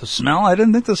 The smell, I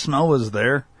didn't think the smell was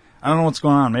there. I don't know what's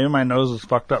going on. Maybe my nose is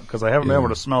fucked up because I haven't been able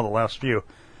to smell the last few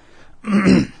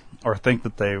or think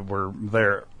that they were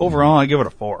there. Overall, I give it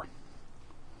a 4.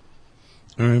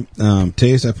 All right.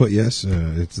 Taste, I put yes.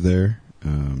 It's there.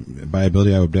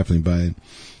 Buyability, I would definitely buy it.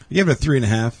 I give it a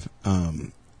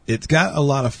 3.5. It's got a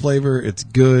lot of flavor. It's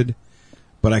good,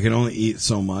 but I can only eat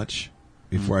so much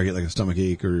before I get like a stomach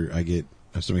ache, or I get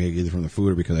a stomach ache either from the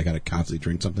food or because I got to constantly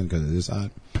drink something because it is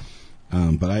hot.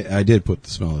 But I did put the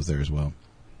smell is there as well.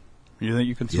 You think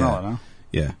you can smell it, huh?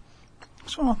 Yeah.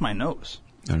 What's wrong with my nose?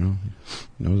 I don't know.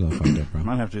 Nose all fucked up, bro. I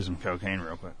might have to do some cocaine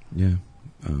real quick. Yeah.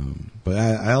 But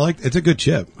I like, it's a good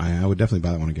chip. I would definitely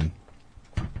buy that one again.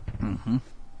 Mm-hmm.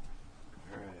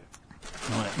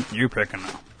 All right. You're picking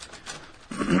now.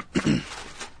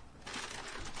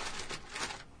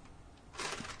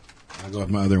 I'll go with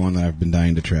my other one that I've been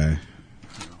dying to try.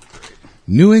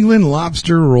 New England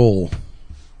lobster roll.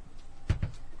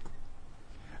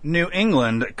 New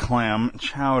England clam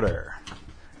chowder.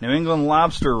 New England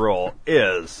lobster roll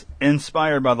is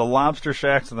inspired by the lobster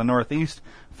shacks of the Northeast.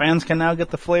 Fans can now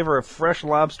get the flavor of fresh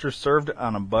lobster served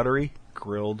on a buttery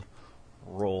grilled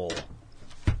roll.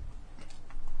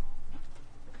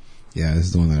 Yeah, this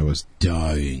is the one that I was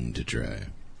dying to try.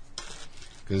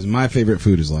 Because my favorite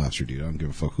food is lobster, dude. I don't give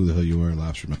a fuck who the hell you are.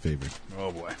 Lobster's my favorite.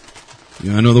 Oh, boy.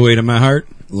 You know the way to my heart?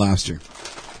 Lobster.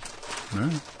 All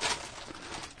right.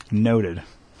 Noted.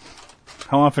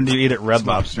 How often do you eat at Red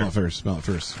Lobster? Smell it first. Smell it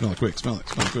first. Smell it quick. Smell it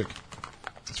quick.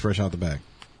 It's fresh out the bag.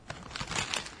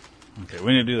 Okay,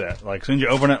 we need to do that. Like, as soon as you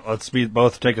open it, let's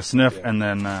both take a sniff, and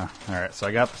then, all right, so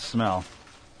I got the smell.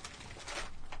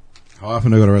 How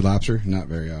often do I go to Red Lobster? Not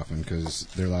very often, because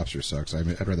their lobster sucks.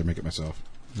 I'd rather make it myself.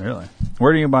 Really?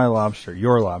 Where do you buy lobster?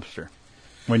 Your lobster,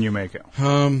 when you make it?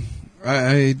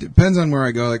 I depends on where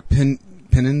I go. Like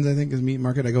Pinnins, I think is meat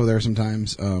market. I go there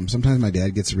sometimes. Sometimes my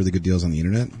dad gets really good deals on the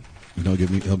internet. And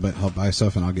he'll buy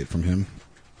stuff, and I'll get from him.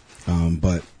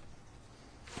 But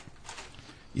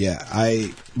we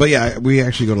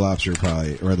actually go to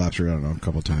Red Lobster. I don't know, a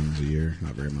couple times a year,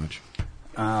 not very much.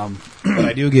 But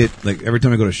I do get, like, every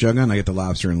time I go to Shogun, I get the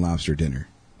lobster and lobster dinner.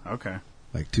 Okay.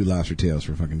 Like 2 lobster tails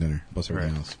for fucking dinner, plus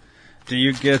everything else. Do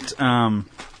you get, remember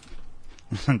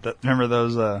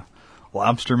those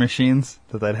lobster machines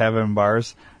that they'd have in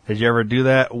bars? Did you ever do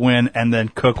that? And then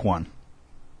cook one?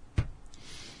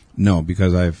 No,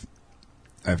 because I've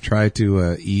tried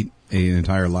to eat an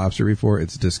entire lobster before.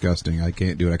 It's disgusting. I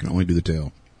can't do it. I can only do the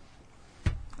tail.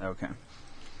 Okay.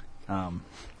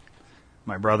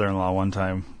 My brother-in-law, one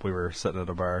time, we were sitting at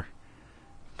a bar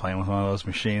playing with one of those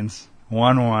machines.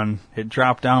 It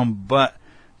dropped down, but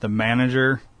the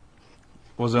manager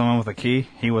was the one with the key.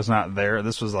 He was not there.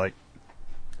 This was like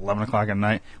 11 o'clock at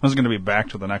night. He wasn't going to be back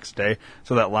till the next day.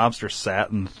 So that lobster sat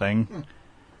in the thing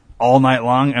all night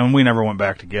long, and we never went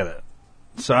back to get it.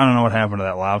 So I don't know what happened to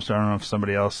that lobster. I don't know if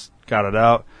somebody else got it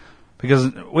out,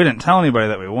 because we didn't tell anybody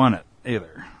that we won it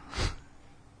either.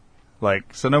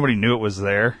 So nobody knew it was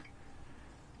there.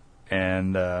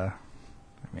 And, I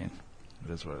mean,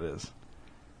 it is what it is.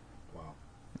 Wow.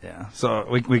 Yeah. So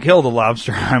we killed the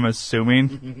lobster, I'm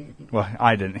assuming. Well,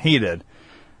 I didn't. He did.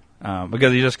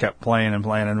 Because he just kept playing and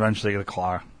playing, and eventually the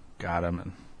claw got him.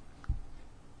 And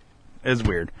it's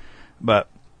weird. But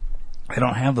they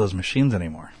don't have those machines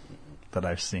anymore that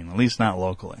I've seen, at least not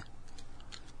locally.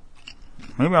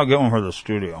 Maybe I'll get one for the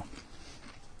studio.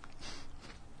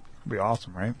 It'd be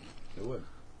awesome, right? It would.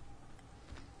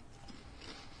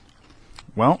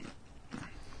 Well,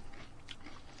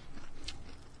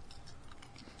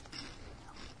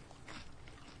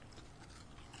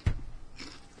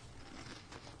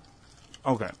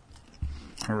 okay,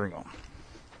 here we go.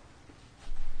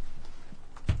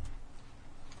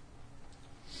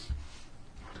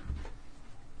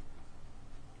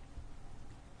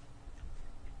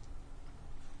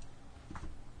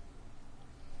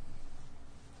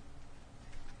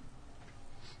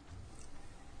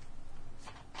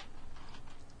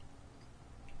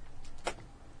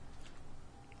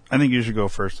 I think you should go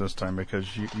first this time, because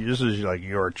this is like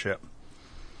your chip.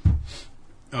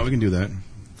 Oh, we can do that.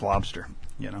 It's lobster,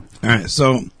 you know. All right,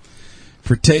 so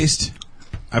for taste,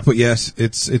 I put yes.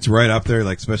 It's right up there,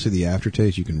 like especially the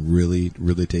aftertaste. You can really,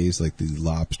 really taste like the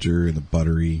lobster and the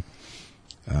buttery,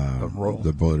 The roll.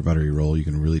 the buttery roll. You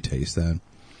can really taste that.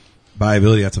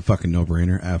 Buyability, that's a fucking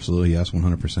no-brainer. Absolutely, yes,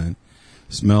 100%.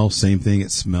 Smell, same thing.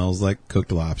 It smells like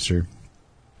cooked lobster.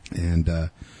 And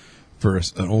for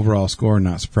an overall score,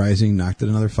 not surprising, knocked it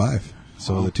another 5.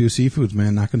 So the two seafoods,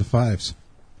 man, knocking the 5s.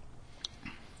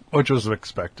 Which was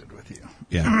expected with you.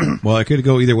 Yeah. Well, it could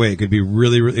go either way. It could be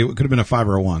it could have been a 5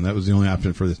 or a 1. That was the only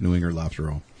option for this New England lobster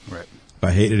roll. Right. If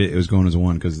I hated it, it was going as a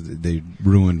 1 because they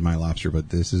ruined my lobster. But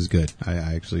this is good. I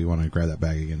actually want to grab that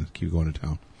bag again and keep going to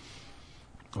town.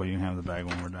 Well, you can have the bag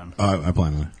when we're done. I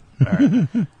plan on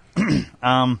it.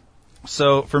 All right.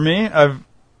 So for me,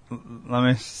 let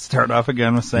me start off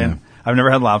again with saying I've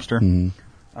never had lobster.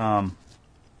 Mm-hmm.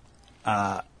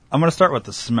 I'm going to start with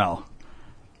the smell.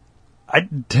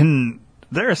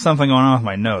 There is something going on with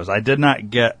my nose. I did not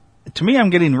get, to me, I'm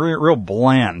getting real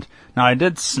bland. Now, I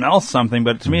did smell something,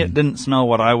 but to me, it didn't smell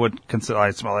what I would consider,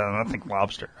 I think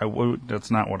lobster.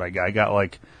 That's not what I got. I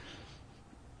got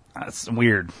it's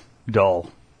weird,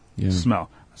 dull smell.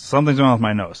 Something's going on with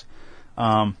my nose.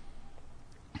 Then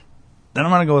I'm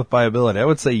going to go with buyability. I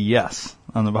would say yes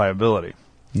on the buyability.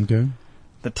 Okay.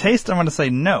 The taste, I'm going to say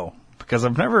no, because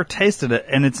I've never tasted it,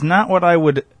 and it's not what I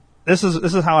would. This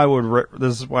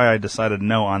is why I decided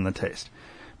no on the taste,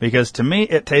 because to me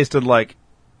it tasted like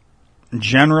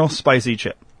general spicy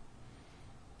chip,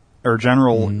 or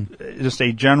just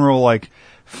a general like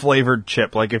flavored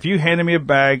chip. Like if you handed me a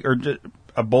bag or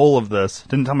a bowl of this,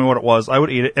 didn't tell me what it was, I would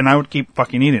eat it and I would keep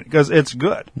fucking eating it because it's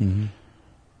good. Mm-hmm.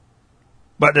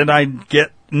 But did I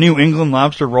get New England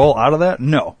lobster roll out of that?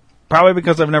 No, probably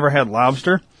because I've never had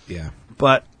lobster. Yeah,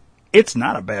 but it's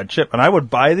not a bad chip, and I would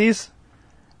buy these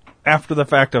after the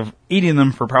fact of eating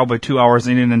them for probably 2 hours,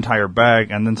 eating an entire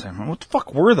bag, and then saying, what the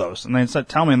fuck were those? And they'd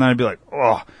tell me, and then I'd be like,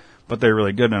 oh, but they're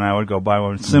really good, and I would go buy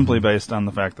one simply based on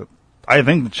the fact that I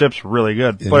think the chip's really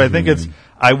good. But I think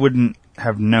I wouldn't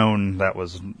have known that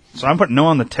was, so I'm putting no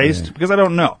on the taste because I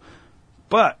don't know.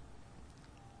 But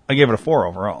I gave it a 4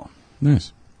 overall.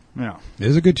 Nice. Yeah. It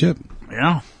is a good chip.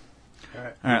 Yeah. All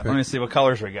right, let me see what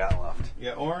colors we got left.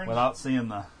 Yeah, orange. Without seeing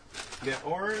the... You got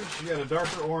orange. You got a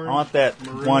darker orange. I want that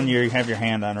maroon. one you have your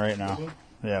hand on right now.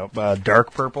 Yeah,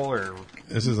 dark purple or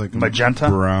This is like magenta,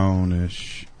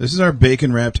 brownish. This is our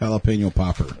bacon wrapped jalapeno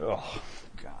popper. Oh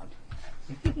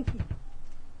God!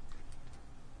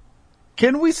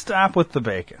 Can we stop with the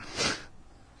bacon?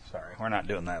 Sorry, we're not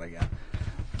doing that again.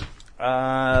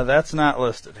 That's not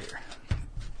listed here.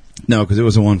 No, because it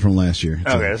was the one from last year.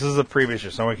 Okay, this is the previous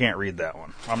year, so we can't read that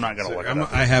one. I'm not going to look it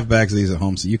up. I have bags of these at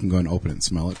home, so you can go and open it and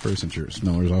smell it first since your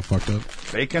smeller's all fucked up.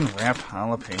 Bacon wrapped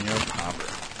jalapeno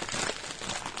popper.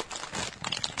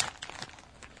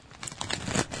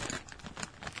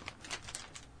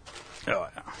 Oh,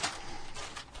 yeah.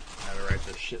 I gotta write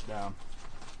this shit down.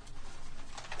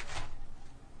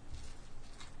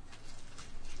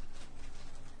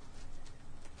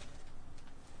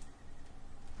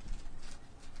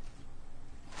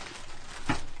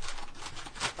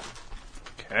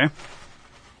 Okay.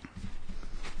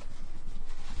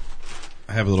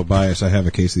 I have a little bias. I have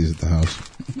a case of these at the house.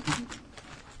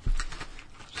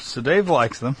 So Dave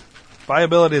likes them.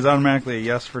 Buyability is automatically a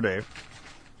yes for Dave.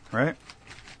 Right?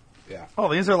 Yeah. Oh,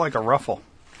 these are like a ruffle.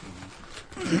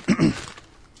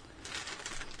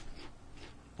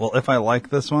 Well, if I like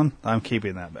this one, I'm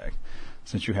keeping that bag,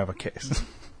 since you have a case.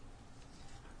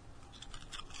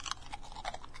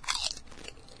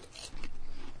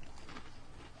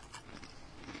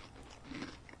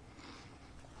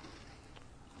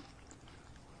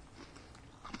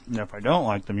 Now, if I don't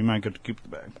like them, you might get to keep the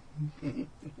bag.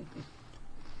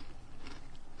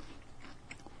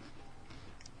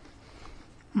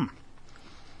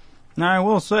 Now, I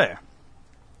will say,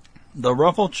 the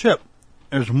ruffle chip,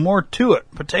 there's more to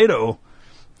it, potato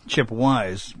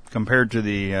chip-wise, compared to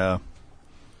the...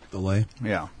 The lay?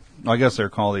 Yeah. I guess they're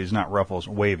called these, not ruffles,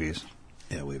 wavies.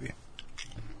 Yeah, wavy.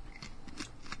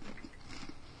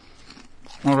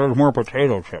 Well, there's more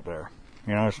potato chip there.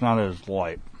 You know, it's not as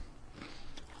light.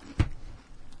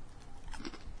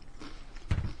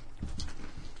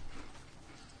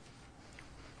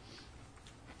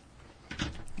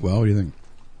 Well, what do you think?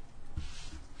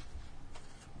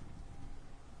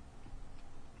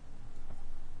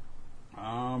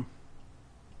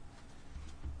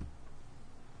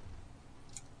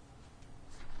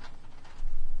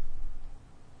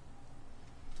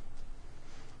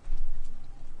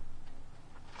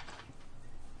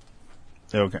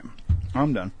 Okay.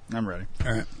 I'm done. I'm ready.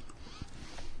 All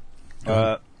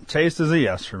right. Taste is a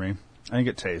yes for me. I think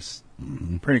it tastes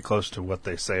pretty close to what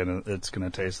they say it's going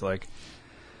to taste like.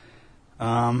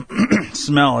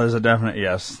 Smell is a definite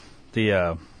yes.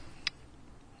 The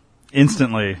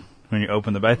instantly when you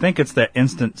open the bag, I think it's that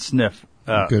instant sniff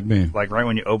Could be. Like right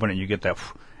when you open it, you get that,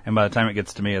 and by the time it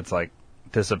gets to me, it's like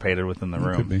dissipated within the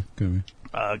room. Could be.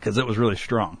 Because it was really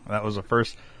strong. That was the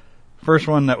first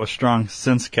one that was strong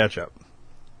since ketchup.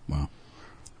 Wow.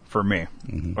 For me.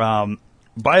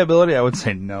 Buyability, I would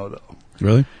say no, though.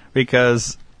 Really?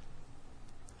 Because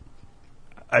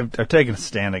I've taken a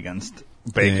stand against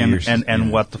bacon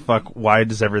and what the fuck, why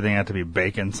does everything have to be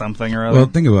bacon something or other? Well,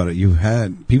 think about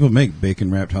it. People make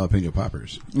bacon-wrapped jalapeno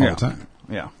poppers all the time.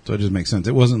 Yeah. So it just makes sense.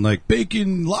 It wasn't like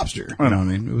bacon lobster. You know what I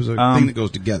mean? It was a thing that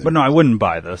goes together. But no, I wouldn't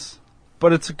buy this.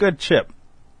 But it's a good chip.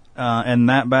 And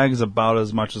that bag is about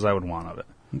as much as I would want of it.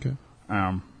 Okay.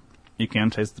 You can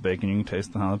taste the bacon. You can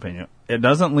taste the jalapeno. It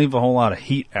doesn't leave a whole lot of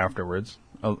heat afterwards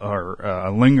or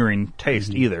a lingering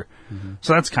taste either.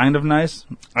 So that's kind of nice.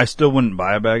 I still wouldn't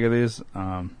buy a bag of these.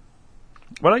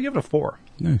 But I give it a 4.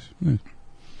 Nice.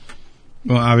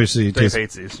 Well, obviously, Dave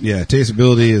hates these. Yeah,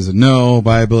 tasteability is a no.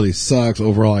 Buyability sucks.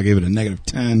 Overall, I gave it a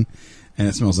 -10, and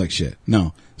it smells like shit.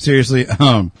 No, seriously.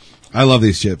 I love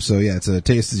these chips. So yeah, it's a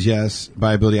taste is yes.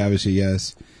 Buyability, obviously,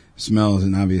 yes. Smell is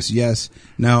an obvious yes.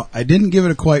 Now, I didn't give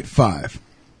it a quite 5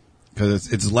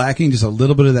 because it's lacking just a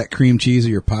little bit of that cream cheese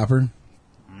of your popper.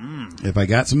 If I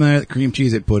got some of that cream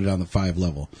cheese, I'd put it on the 5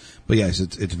 level. But yes,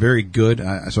 it's very good.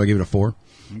 So I give it a 4.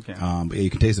 Okay. But yeah, you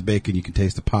can taste the bacon, you can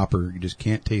taste the popper, you just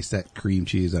can't taste that cream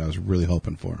cheese that I was really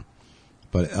hoping for.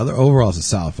 But overall, it's a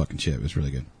solid fucking chip. It's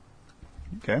really good.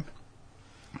 Okay.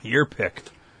 Your pick.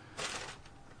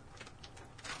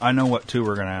 I know what 2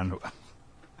 we're going to end with.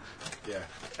 Yeah.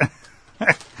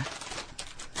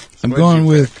 I'm going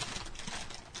with...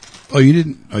 Oh, you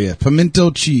didn't... Oh, yeah.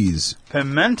 Pimento cheese.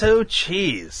 Pimento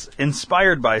cheese.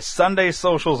 Inspired by Sunday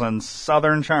socials and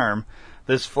Southern charm,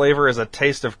 this flavor is a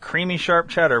taste of creamy sharp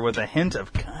cheddar with a hint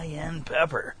of cayenne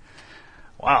pepper.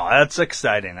 Wow, that's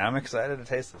exciting. I'm excited to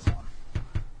taste this one.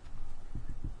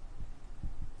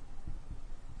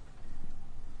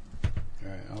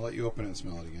 All right, I'll let you open it and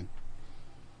smell it again.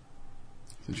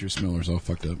 Since your smeller's all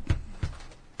fucked up.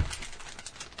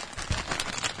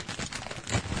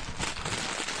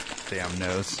 Damn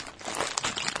nose.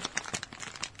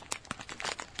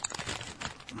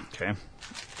 Okay.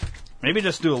 Maybe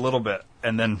just do a little bit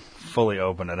and then fully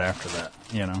open it after that,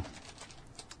 you know.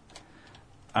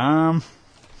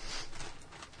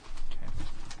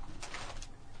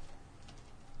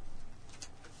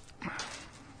 Okay.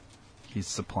 He's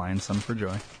supplying some for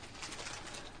Joy.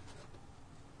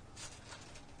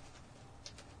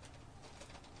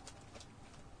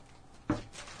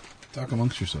 Talk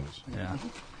amongst yourselves. Yeah.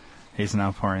 He's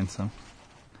now pouring some.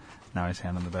 Now he's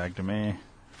handing the bag to me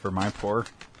for my pour.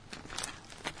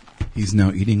 He's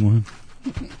now eating one.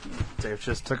 Dave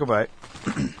just took a bite.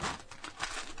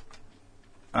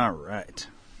 All right.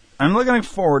 I'm looking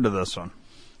forward to this one.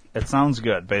 It sounds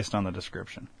good based on the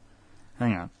description.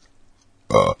 Hang on.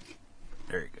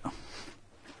 There you go.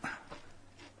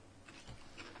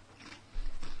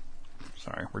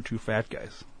 Sorry, we're two fat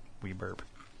guys. We burp.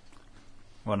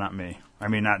 Well, not me. I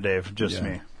mean, not Dave, just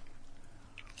me.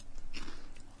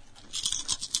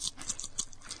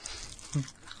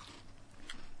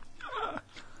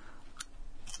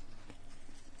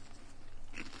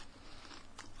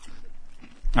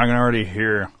 I can already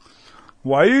hear,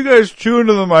 why are you guys chewing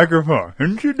to the microphone?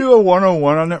 Didn't you do a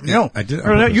 101 on that? Yeah, No, I did.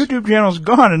 That YouTube channel's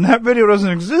gone and that video doesn't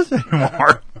exist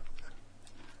anymore.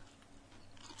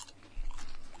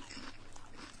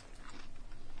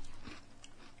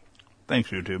 Thanks,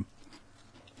 YouTube.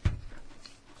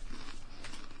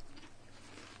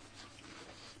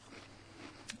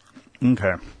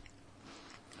 Okay.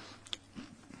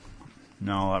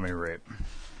 Now let me rate.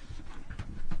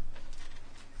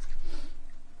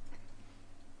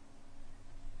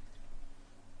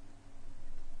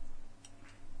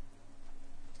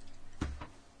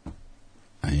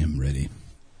 I am ready.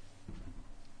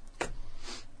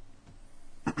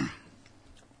 You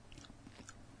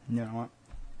know what?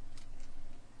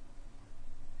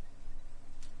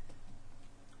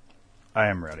 I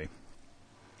am ready.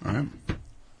 All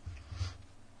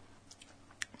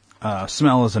right.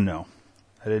 Smell is a no.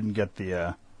 I didn't get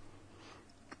the,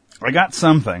 I got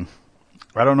something.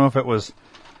 I don't know if it was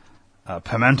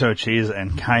pimento cheese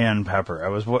and cayenne pepper. I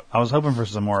was hoping for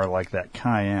some more like that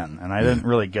cayenne, and I didn't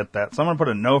really get that. So I'm going to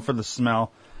put a no for the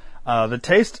smell. The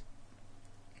taste,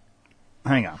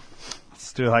 hang on.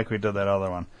 Let's do like we did that other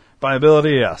one.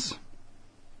 Buyability, yes.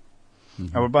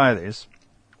 I would buy these.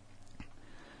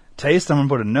 Taste, I'm going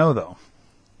to put a no, though.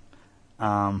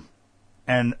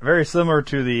 And very similar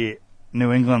to the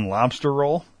New England lobster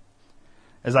roll,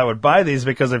 is I would buy these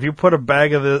because if you put a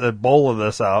bowl of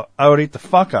this out, I would eat the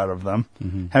fuck out of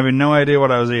them, having no idea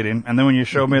what I was eating. And then when you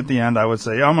showed me at the end, I would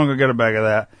say, I'm going to go get a bag of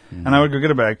that. And I would go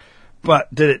get a bag.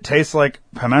 But did it taste like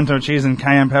pimento cheese and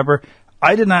cayenne pepper?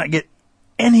 I did not get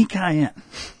any cayenne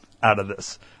out of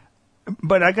this.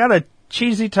 But I got a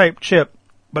cheesy type chip,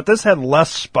 but this had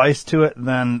less spice to it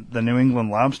than the New England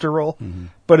lobster roll.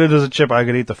 But it is a chip I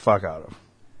could eat the fuck out of.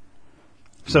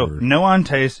 So, no on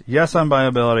taste, yes on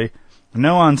buyability,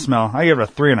 no on smell. I give it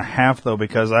a 3.5 though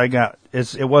because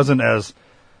it wasn't as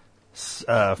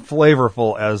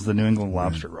flavorful as the New England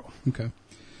lobster roll. Okay.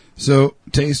 So,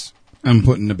 taste, I'm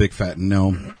putting a big fat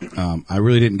no. I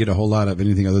really didn't get a whole lot of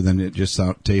anything other than it just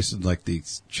tasted like the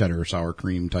cheddar sour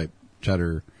cream type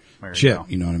cheddar chip.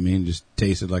 You know what I mean? Just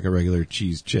tasted like a regular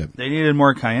cheese chip. They needed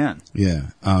more cayenne. Yeah.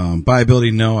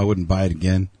 Buyability, no, I wouldn't buy it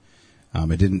again.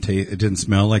 It didn't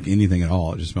smell like anything at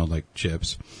all. It just smelled like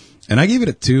chips. And I gave it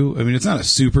a 2. I mean, it's not a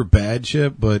super bad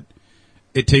chip, but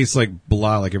it tastes like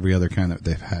blah, like every other kind that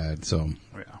they've had. So,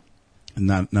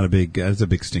 not a big, it's a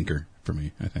big stinker for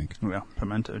me, I think. Yeah,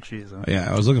 pimento cheese.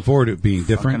 Yeah, I was looking forward to it being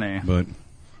different, but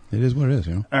it is what it is,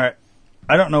 you know? All right.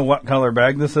 I don't know what color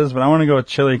bag this is, but I want to go with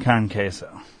chili con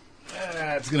queso.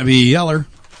 It's going to be yeller.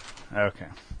 Okay.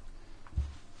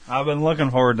 I've been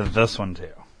looking forward to this one, too.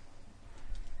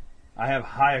 I have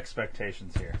high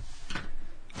expectations here.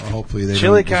 Well, hopefully they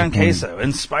Chili don't con queso.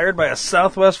 Inspired by a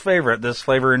Southwest favorite, this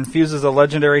flavor infuses a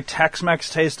legendary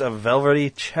Tex-Mex taste of velvety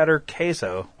cheddar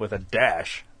queso with a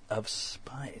dash of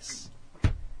spice.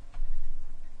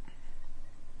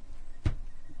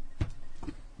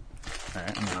 All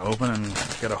right, I'm going to open and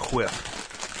get a whiff.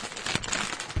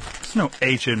 There's no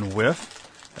H in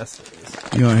whiff. That's what it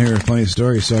is. You want to hear a funny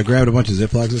story? So I grabbed a bunch of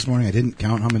Ziplocs this morning. I didn't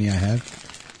count how many I had.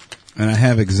 And I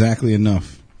have exactly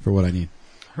enough for what I need.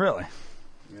 Really?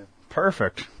 Yeah.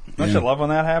 Perfect. Don't you love when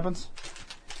that happens?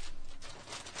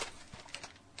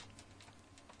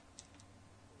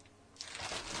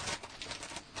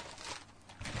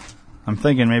 I'm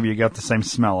thinking maybe you got the same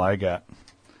smell I got.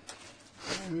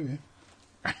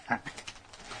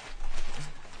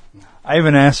 I have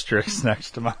an asterisk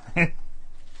next to mine.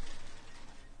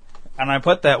 And I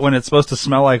put that when it's supposed to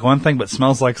smell like one thing but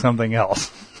smells like something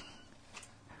else.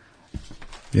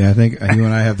 Yeah, I think you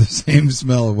and I have the same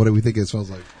smell of what do we think it smells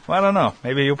like. Well, I don't know.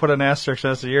 Maybe you'll put an asterisk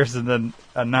next to yours and then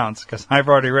announce, because I've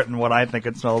already written what I think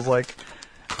it smells like.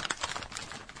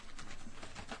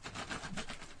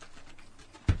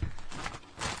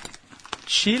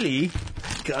 Chili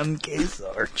con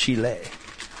queso, or chile.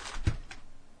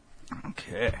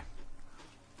 Okay.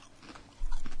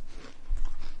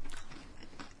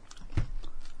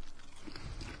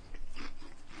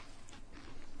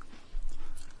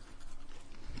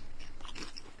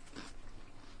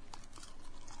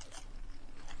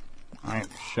 I'm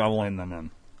shoveling them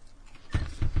in.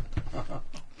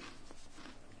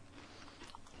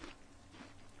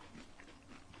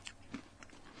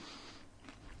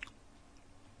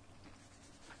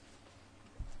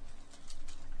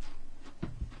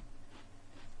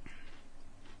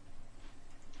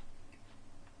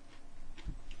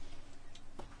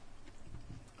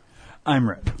 I'm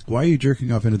ready. Why are you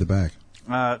jerking off into the back?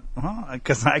 Well,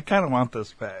 because I kind of want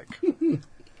this back.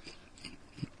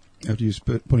 After you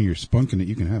putting your spunk in it,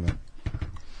 you can have it.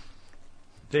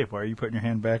 Dave, why are you putting your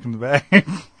hand back in the bag?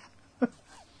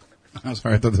 I'm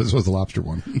sorry, I thought this was the lobster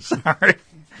one. Sorry.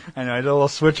 I know, I did a little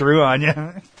switcheroo on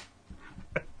you.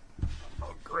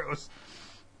 Oh, gross.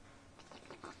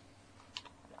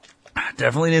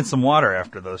 Definitely need some water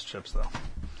after those chips, though.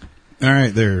 All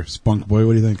right, there, spunk boy,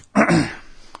 what do you think?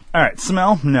 All right,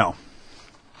 smell? No.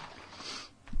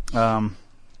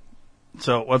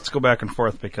 So let's go back and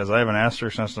forth because I have an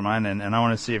asterisk next to mine, and I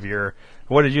want to see if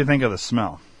what did you think of the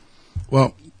smell?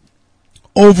 Well,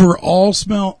 overall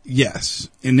smell, yes.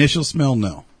 Initial smell,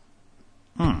 no.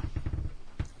 Yeah,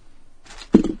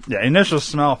 initial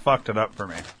smell fucked it up for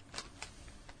me.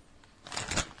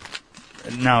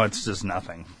 Now it's just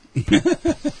nothing.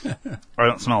 I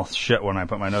don't smell shit when I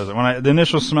put my nose in. The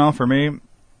initial smell for me,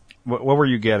 what were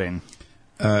you getting?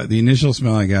 The initial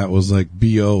smell I got was like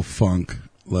B.O. funk,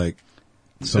 like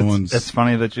someone's... It's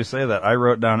funny that you say that. I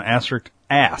wrote down asterisk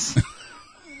ass.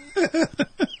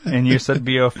 And you said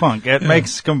B.O. funk. It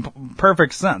makes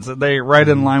perfect sense. They right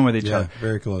in line with each other.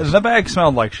 Very close. The bag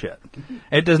smelled like shit.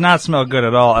 It does not smell good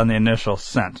at all on the initial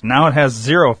scent. Now it has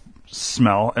zero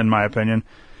smell, in my opinion.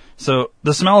 So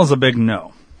the smell is a big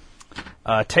no.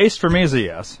 Taste for me is a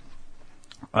yes.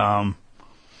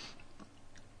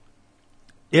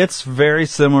 It's very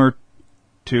similar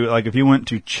to, like, if you went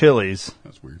to Chili's,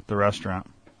 That's weird. the restaurant,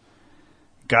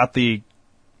 got the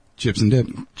Chips and dip.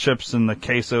 chips and the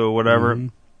queso, whatever.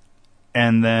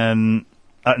 And then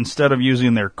instead of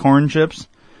using their corn chips,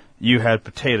 you had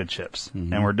potato chips.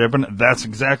 And we're dipping it. That's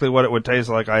exactly what it would taste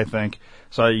like, I think.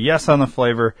 So, yes, on the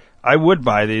flavor. I would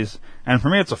buy these. And for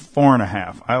me, it's a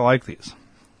 4.5. I like these.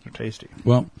 They're tasty.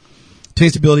 Well,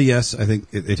 tasteability, yes. I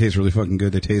think they taste really fucking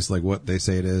good. They taste like what they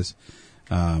say it is.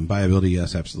 Buyability,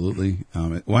 yes, absolutely.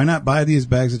 Why not buy these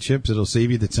bags of chips? It'll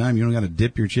save you the time. You don't got to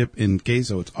dip your chip in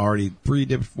queso. It's already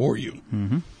pre-dipped for you.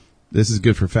 This is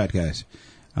good for fat guys.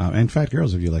 And fat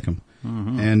girls if you like them.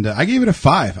 And I gave it a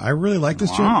 5. I really like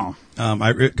this Wow. chip.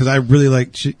 Because I really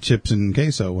like chips and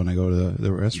queso when I go to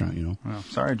the restaurant, you know. Well,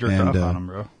 sorry I jerked off on them,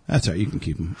 bro. That's all right. You can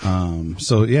keep them.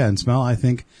 So, yeah, and smell, I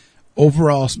think.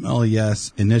 Overall smell,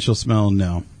 yes. Initial smell,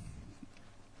 no.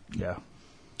 Yeah.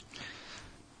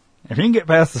 If you can get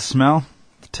past the smell,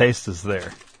 the taste is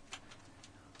there.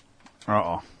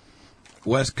 Uh-oh.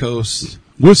 West Coast.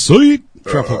 West Side.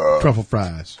 Truffle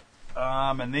fries.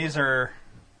 And these are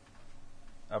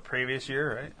a previous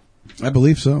year, right? I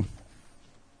believe so.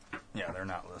 Yeah, they're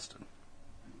not listed.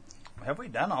 Have we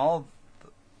done all?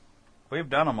 We've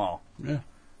done them all. Yeah.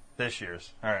 This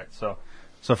year's. All right, so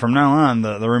from now on,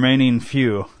 the remaining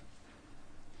few.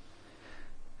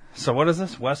 So what is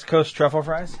this? West Coast truffle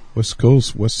fries? West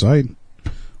Coast, West Side.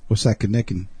 What's that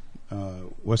connecting?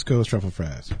 West Coast truffle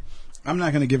fries. I'm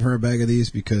not going to give her a bag of these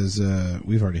because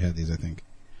we've already had these, I think.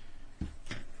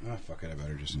 Ah, fuck it, I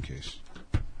better just in case.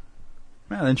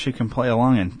 Well, then she can play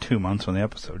along in 2 months when the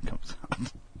episode comes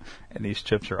out. And these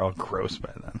chips are all gross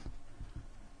by then.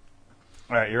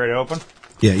 All right, you ready to open?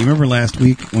 Yeah, you remember last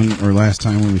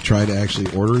time when we tried to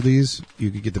actually order these, you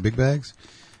could get the big bags?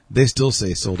 They still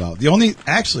say sold out. The only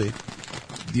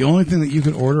thing that you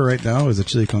can order right now is a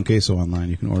chili con queso online.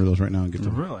 You can order those right now and get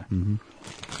them. Really?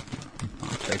 I'll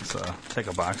take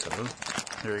a box of those.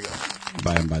 Here you go.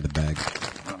 Buy them by the bag.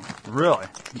 Oh, really?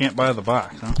 You can't buy the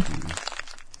box, huh?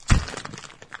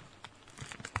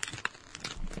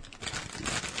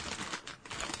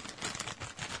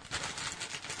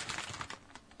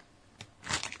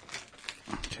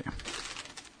 Okay.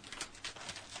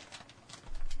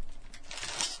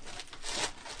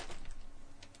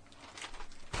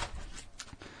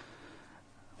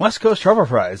 West Coast truffle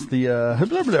fries. The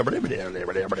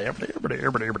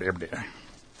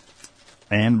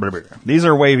and these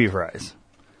are wavy fries.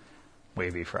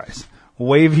 Wavy fries.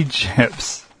 Wavy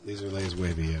chips. These are Lay's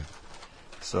wavy, yeah.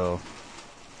 So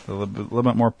a little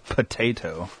bit more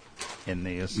potato in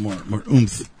these. More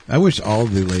oomph. I wish all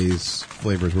of the Lay's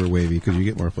flavors were wavy because you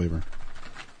get more flavor.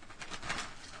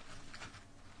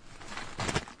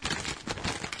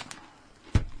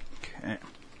 Okay.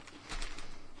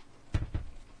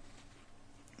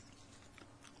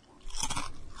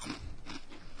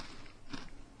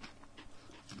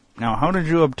 Now, how did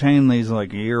you obtain these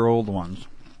like year-old ones?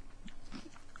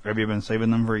 Have you been saving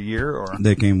them for a year, or?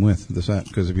 They came with the set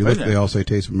because if you look, Okay. they all say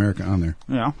Taste of America on there.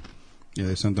 Yeah. Yeah,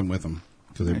 they sent them with them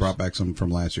because they Nice. brought back some from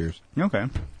last year's. Okay.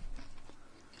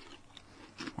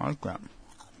 I like that.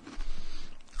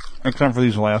 Except for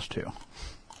these last two.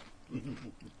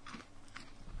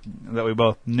 That we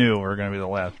both knew were going to be the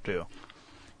last two.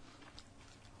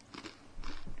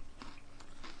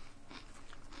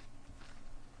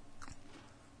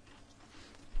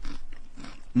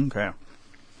 Okay.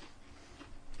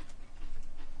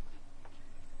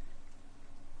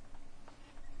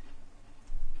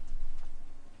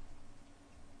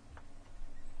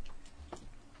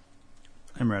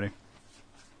 I'm ready.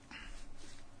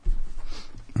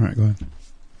 All right, go ahead.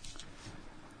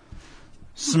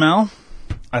 Smell,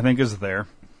 I think, is there.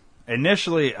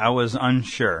 Initially, I was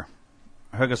unsure.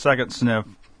 I took a second sniff.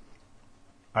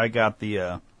 I got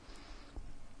the,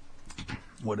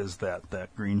 what is that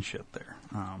green shit there?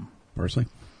 Parsley?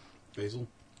 Basil?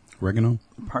 Oregano?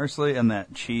 Parsley and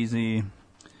that cheesy.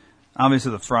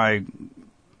 Obviously, the fry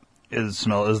is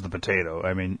the potato.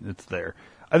 I mean, it's there.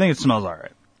 I think it smells all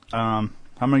right.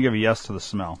 I'm going to give a yes to the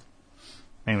smell.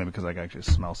 Mainly because I can actually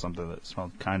smell something that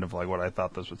smelled kind of like what I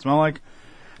thought this would smell like.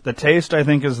 The taste, I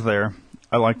think, is there.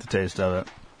 I like the taste of it.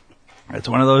 It's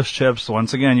one of those chips.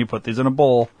 Once again, you put these in a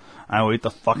bowl. I will eat the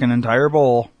fucking entire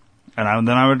bowl. And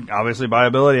then I would obviously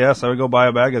buyability. Yes, I would go buy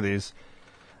a bag of these.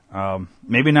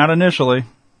 Maybe not initially.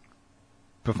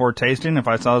 Before tasting, if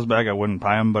I saw this bag, I wouldn't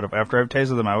buy them. But after I've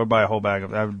tasted them, I would buy a whole bag of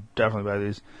them. I would definitely buy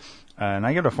these. And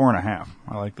I give it a 4.5.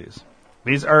 I like these.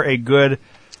 These are a good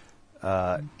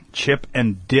chip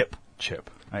and dip chip,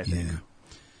 I think. Yeah.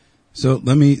 So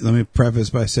let me preface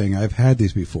by saying I've had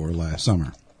these before last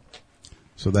summer.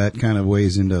 So that kind of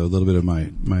weighs into a little bit of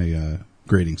my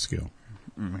grading scale.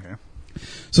 Okay.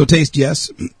 So taste,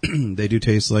 yes. They do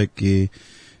taste like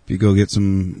If you go get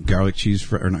some garlic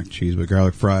cheese, or not cheese, but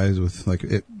garlic fries with like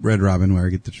Red Robin, where I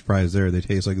get the fries there, they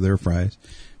taste like their fries.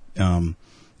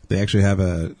 They actually have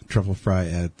a truffle fry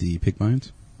at the Pig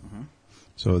Minds.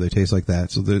 So they taste like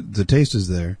that. So the taste is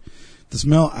there. The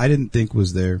smell I didn't think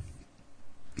was there.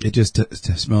 It just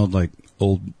smelled like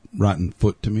old rotten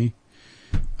foot to me.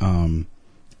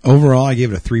 Overall, I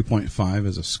gave it a 3.5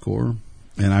 as a score.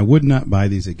 And I would not buy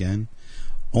these again,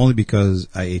 only because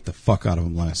I ate the fuck out of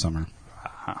them last summer.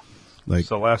 Like,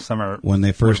 so last summer, when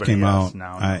they first came out,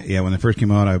 now. When they first came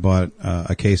out, I bought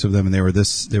a case of them, and they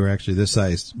were actually this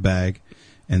size bag,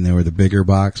 and they were the bigger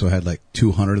box, so I had like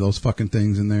 200 of those fucking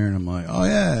things in there, and I'm like, oh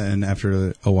yeah, and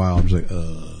after a while, I'm just like,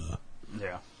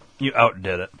 Yeah. You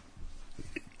outdid it.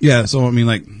 Yeah, so I mean,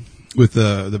 like, with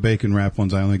the bacon wrap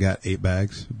ones, I only got 8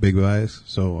 bags, big bags,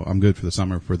 so I'm good for the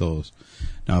summer for those.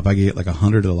 Now, if I get like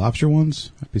 100 of the lobster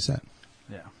ones, I'd be set.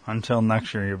 Yeah. Until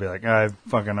next year, you'll be like, I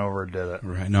fucking overdid it.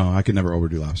 Right. No, I could never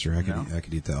overdo lobster. I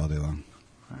could eat that all day long.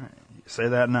 All right. You say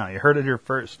that now. You heard it here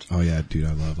first. Oh, yeah, dude,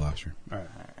 I love lobster. All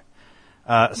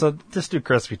right. So just do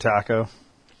crispy taco,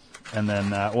 and then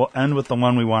we'll end with the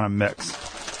one we want to mix.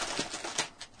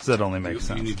 So that only makes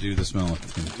sense. You need to do the smell.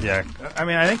 Yeah. I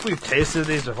mean, I think we've tasted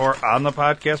these before on the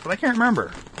podcast, but I can't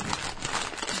remember.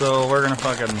 So we're going to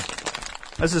fucking...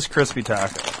 This is crispy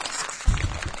taco.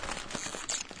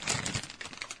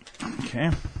 Okay.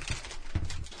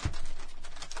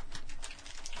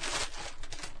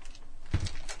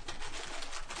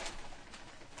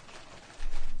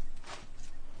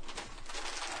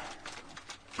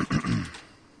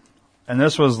 And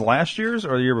this was last year's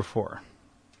or the year before?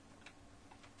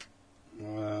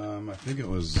 I think it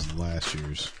was last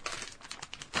year's.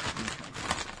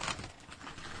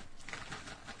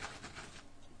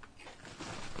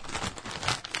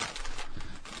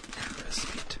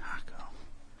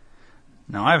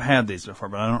 Now, I've had these before,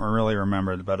 but I don't really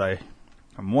remember. But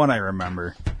from what I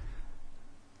remember,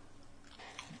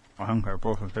 I think they're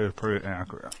both pretty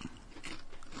accurate.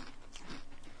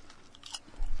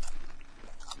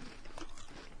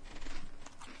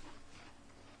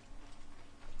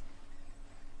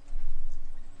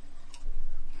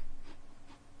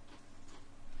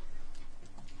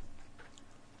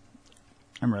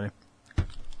 I'm ready.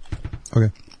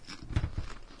 Okay.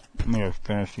 I'm going to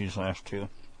finish these last two.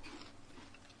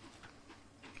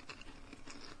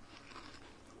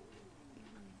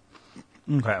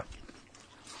 Okay.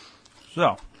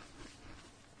 So,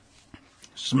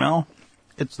 smell,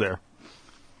 it's there.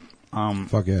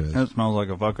 Fuck yeah, it is. It smells like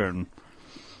a fucking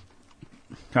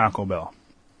Taco Bell.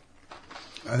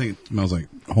 I think it smells like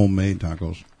homemade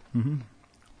tacos. Mm-hmm.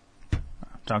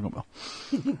 Taco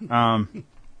Bell.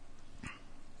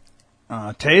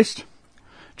 Taste?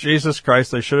 Jesus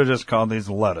Christ, they should have just called these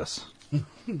lettuce.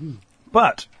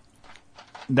 But,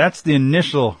 that's the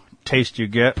initial taste you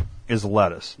get is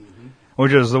lettuce.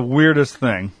 Which is the weirdest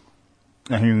thing.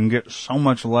 And you can get so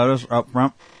much lettuce up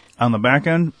front. On the back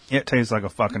end, it tastes like a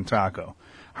fucking taco.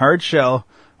 Hard shell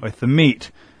with the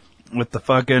meat, with the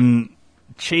fucking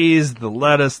cheese, the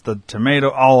lettuce, the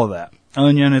tomato, all of that.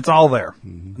 Onion, it's all there.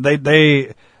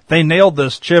 Mm-hmm. They nailed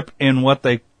this chip in what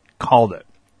they called it.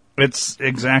 It's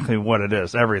exactly what it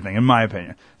is, everything, in my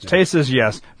opinion. Taste is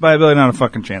yes. Viability, not a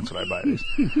fucking chance would I buy these.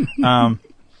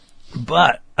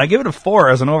 But I give it a 4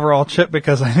 as an overall chip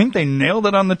because I think they nailed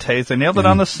it on the taste. They nailed it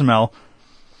on the smell.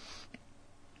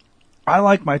 I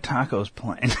like my tacos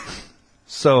plain.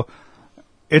 So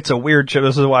it's a weird chip.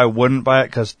 This is why I wouldn't buy it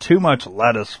because too much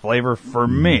lettuce flavor for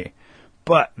me.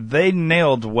 But they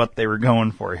nailed what they were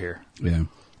going for here. Yeah.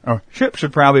 Chip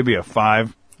should probably be a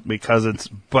 5 because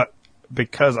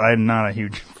I'm not a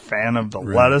huge fan of the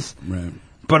lettuce. Right.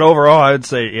 But overall, I'd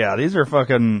say, yeah, these are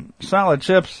fucking solid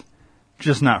chips.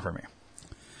 Just not for me.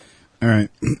 All right.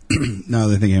 Now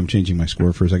I think I'm changing my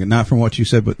score for a second. Not from what you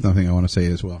said, but nothing I want to say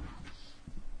as well.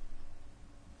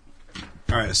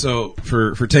 All right. So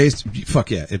for taste,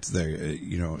 fuck yeah, it's there.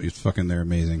 It's fucking there.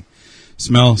 Amazing.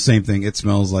 Smell, same thing. It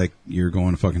smells like you're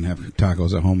going to fucking have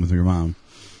tacos at home with your mom.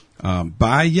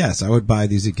 Buy, yes, I would buy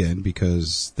these again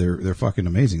because they're fucking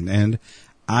amazing. And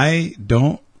I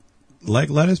don't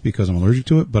like lettuce because I'm allergic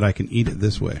to it, but I can eat it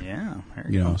this way. Yeah.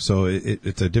 So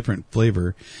it's a different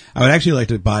flavor. I would actually like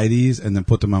to buy these and then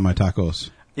put them on my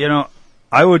tacos.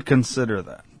 I would consider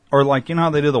that. Or like, how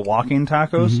they do the walking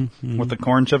tacos with the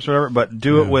corn chips or whatever, but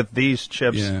do it with these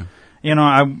chips. Yeah.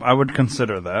 I would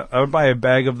consider that. I would buy a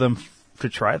bag of them to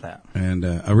try that. And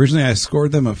originally I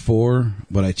scored them at 4,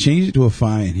 but I changed it to a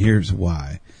 5, and here's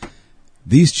why.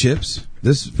 These chips,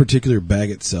 this particular bag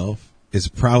itself, is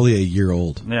probably a year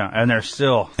old. Yeah, and they're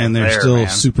still man.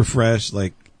 Super fresh,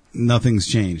 like nothing's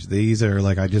changed. These are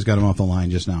like I just got them off the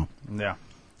line just now. Yeah.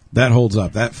 That holds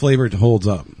up. That flavor holds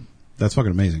up. That's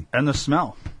fucking amazing. And the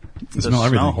smell. The smell,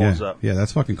 everything. holds yeah. up. Yeah,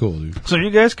 that's fucking cool, dude. So you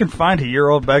guys can find a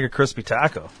year-old bag of crispy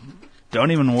taco.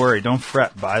 Don't even worry. Don't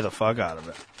fret. Buy the fuck out of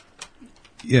it.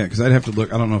 Yeah, because I'd have to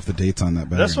look. I don't know if the date's on that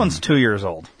bag. This or one's not. 2 years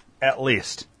old. At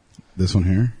least. This one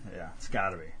here? Yeah, it's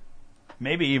gotta be.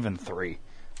 Maybe even 3.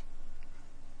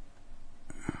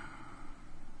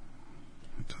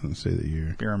 It doesn't say the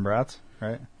year. Beer and brats,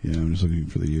 right? Yeah, I'm just looking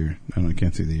for the year. I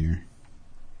can't see the year.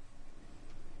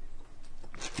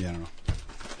 Yeah, I don't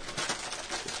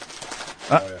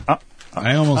know.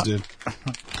 I almost did.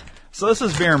 So this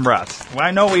is beer and brats. Well,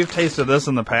 I know we've tasted this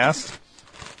in the past,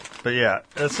 but yeah,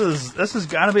 this has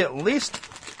got to be at least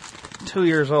 2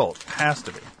 years old. Has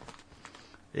to be.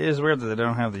 It is weird that they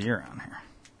don't have the year on here.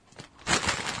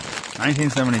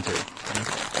 1972.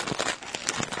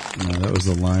 No, that was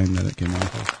the line that it came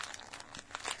off of.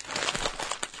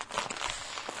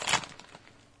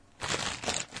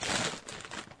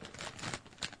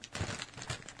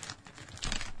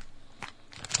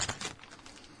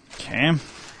 Okay.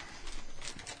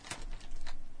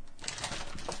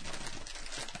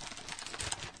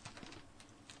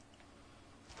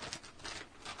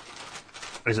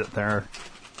 Is it there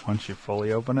once you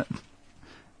fully open it?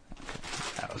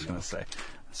 I was going to say,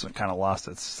 this one kind of lost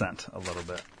its scent a little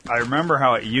bit. I remember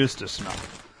how it used to smell,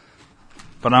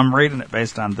 but I'm rating it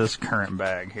based on this current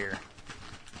bag here.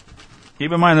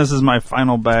 Keep in mind, this is my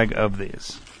final bag of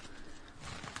these.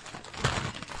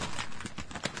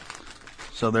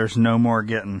 So there's no more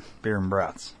getting beer and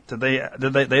brats. They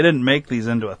didn't make these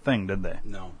into a thing, did they?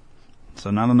 No.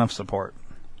 So not enough support.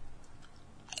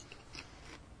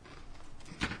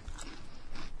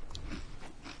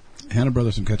 Hannah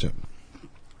Brothers some ketchup.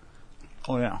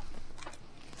 Oh yeah.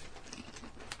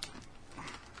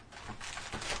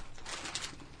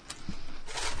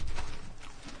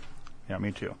 Yeah,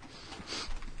 me too.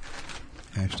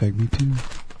 Hashtag me too.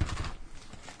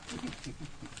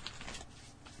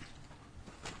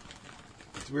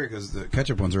 It's weird because the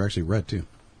ketchup ones are actually red too.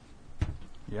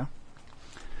 Yeah.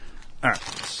 All right.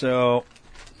 So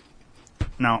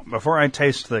now, before I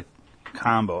taste the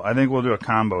combo, I think we'll do a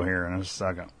combo here in a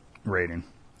second. Rating.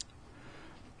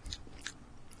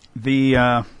 The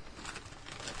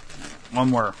one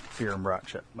more beer and brat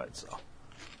chip by itself.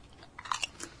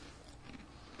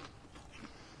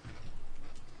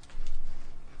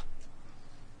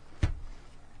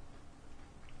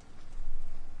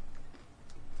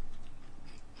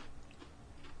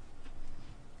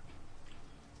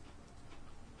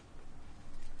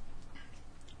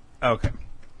 Okay.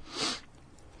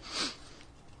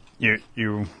 You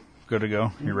good to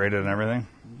go? You rated and everything?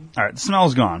 All right, the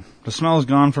smell's gone. The smell is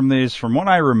gone from these. From what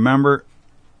I remember,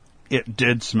 it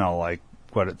did smell like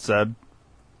what it said,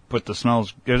 but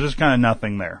there's just kind of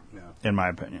nothing there, in my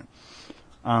opinion.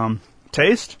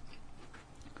 Taste?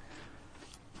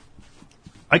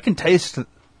 I can taste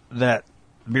that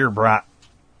beer brat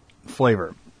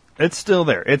flavor. It's still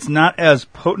there. It's not as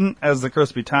potent as the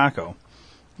crispy taco,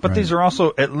 but Right. these are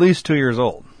also at least 2 years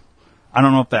old. I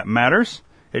don't know if that matters.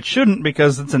 It shouldn't,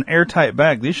 because it's an airtight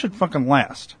bag. These should fucking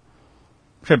last.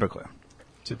 Typically.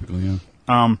 Typically,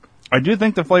 yeah. I do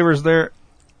think the flavor's there.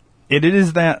 It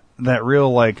is that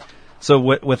real, like, so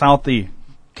without the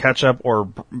ketchup or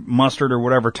mustard or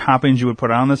whatever toppings you would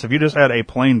put on this, if you just had a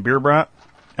plain beer brat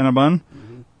and a bun,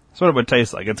 that's what it would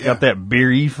taste like. It's got that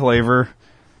beery flavor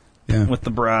with the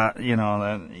brat,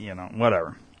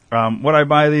 whatever. Would I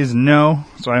buy these? No.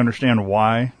 So I understand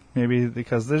why. Maybe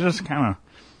because they're just kind of,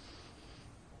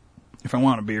 if I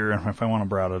want a beer and if I want a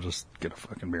brat, I'll just get a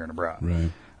fucking beer and a brat. Right.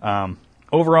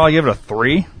 Overall, I give it a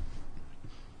 3.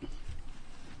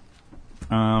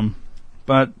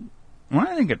 But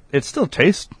I think it still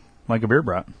tastes like a beer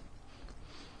brat.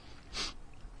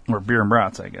 Or beer and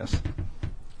brats, I guess.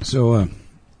 So,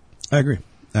 I agree.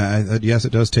 Yes,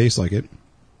 it does taste like it.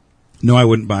 No, I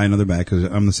wouldn't buy another bag because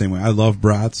I'm the same way. I love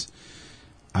brats.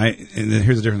 And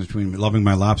here's the difference between loving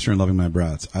my lobster and loving my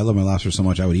brats. I love my lobster so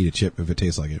much I would eat a chip if it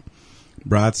tastes like it.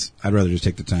 Brats, I'd rather just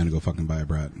take the time to go fucking buy a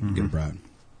brat and get a brat.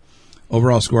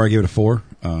 Overall score, I give it a 4.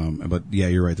 But yeah,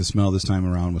 you're right. The smell this time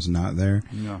around was not there.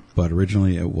 No. But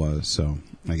originally it was, so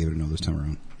I gave it a no this time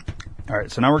around. All right,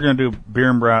 so now we're going to do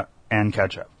beer and brat and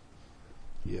ketchup.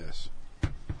 Yes.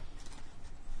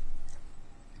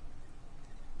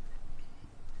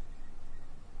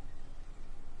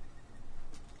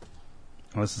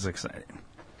 Well, this is exciting.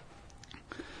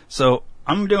 So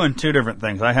I'm doing 2 different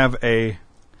things. I have a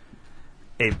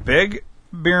big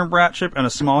beer and brat chip and a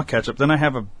small ketchup. Then I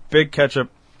have a big ketchup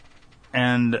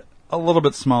and a little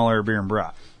bit smaller beer and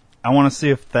brat. I want to see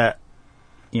if that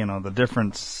the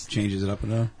difference, Changes it up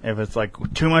and down. if it's like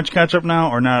too much ketchup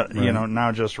now or not, Right.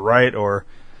 now just right, or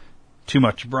too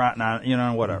much brat, not,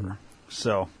 whatever.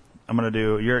 So I'm going to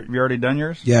do, you already done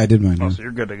yours? Yeah, I did mine. Oh, yeah. so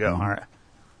you're good to go. All right.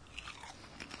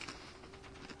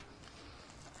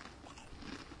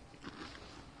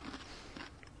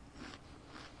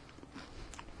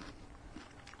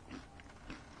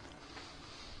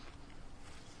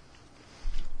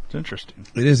 It's interesting.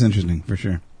 It is interesting, for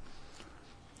sure.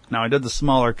 Now I did the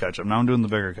smaller ketchup. Now I'm doing the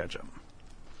bigger ketchup.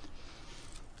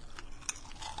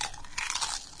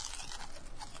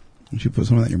 You should put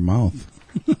some of that in your mouth.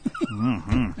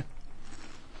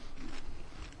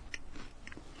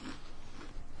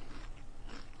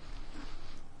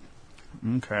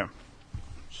 Okay.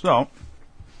 So,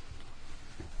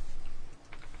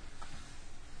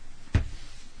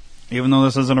 even though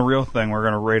this isn't a real thing, we're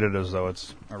going to rate it as though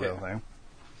it's a real thing.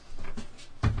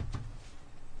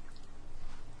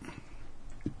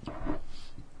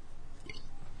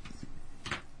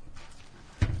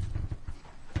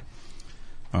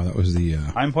 Oh, that was the...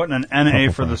 I'm putting an NA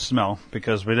Truffle for the fry. smell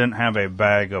because we didn't have a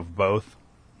bag of both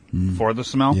for the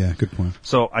smell. yeah, good point.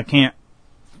 So I can't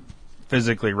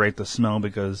physically rate the smell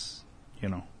because,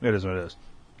 it is what it is.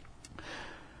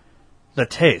 The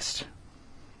taste.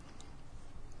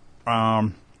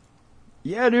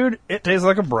 Yeah, dude, it tastes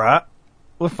like a brat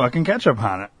with fucking ketchup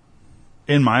on it.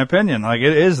 In my opinion, like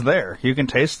it is there. You can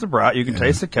taste the brat. You can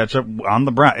taste the ketchup on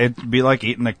the brat. It'd be like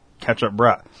eating a ketchup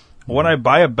brat. Would I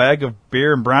buy a bag of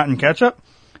beer and brat and ketchup?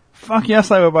 Fuck yes,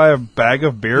 I would buy a bag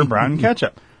of beer, brat, and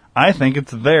ketchup. I think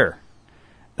it's there.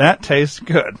 That tastes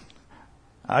good.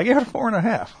 I give it a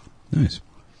 4.5. Nice.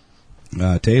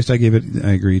 Taste, I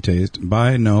agree, taste.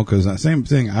 Buy, no, because same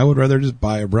thing. I would rather just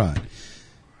buy a brat.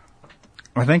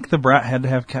 I think the brat had to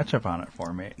have ketchup on it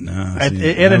for me. No, It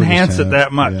see, I would enhanced just it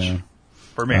that much yeah.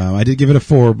 for me. I did give it a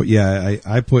 4, but yeah,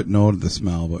 I put no to the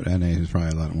smell, but NA is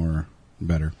probably a lot more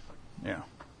better. Yeah.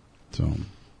 So,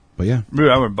 but yeah. Dude,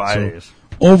 I would buy So- these.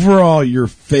 Overall, your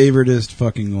favoriteest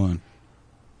fucking one.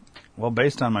 Well,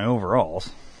 based on my overalls,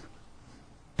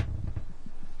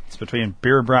 it's between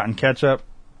beer, brat, and ketchup,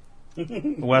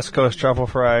 West Coast truffle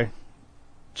fry,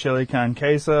 chili con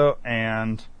queso,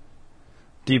 and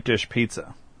deep dish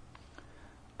pizza.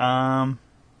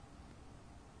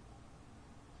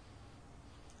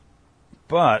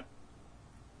 But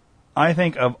I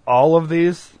think of all of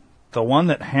these, the one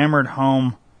that hammered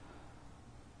home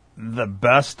the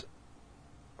best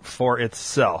for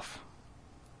itself.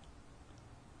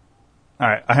 All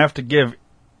right, I have to give.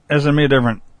 There's gonna be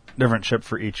a different chip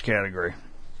for each category.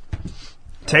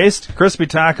 Taste, Crispy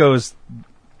Tacos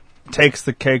takes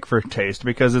the cake for taste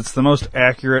because it's the most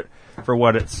accurate for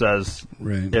what it says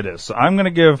Right. it is. So I'm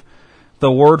gonna give the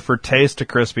award for taste to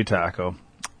Crispy Taco.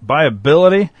 By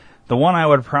ability, the one I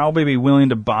would probably be willing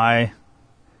to buy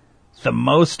the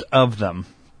most of them.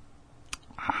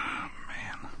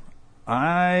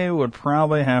 I would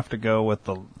probably have to go with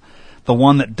the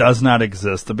one that does not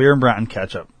exist, the beer and brat and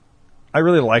ketchup. I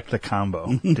really like the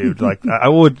combo, dude. Like I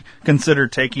would consider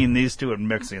taking these two and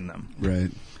mixing them.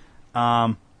 Right.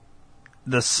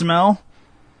 The smell.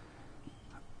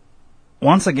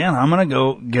 Once again, I'm gonna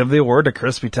go give the award to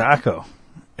Crispy Taco.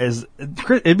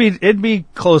 It'd be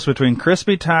close between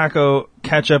Crispy Taco,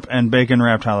 ketchup, and bacon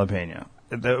wrapped jalapeno.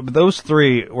 Those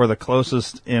three were the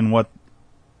closest in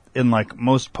like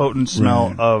most potent smell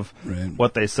Right. of Right.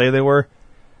 what they say they were.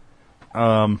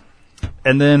 And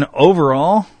then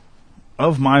overall,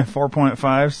 of my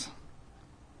 4.5s,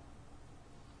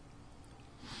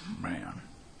 man,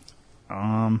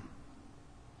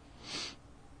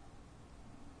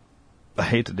 I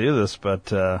hate to do this,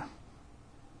 but I'm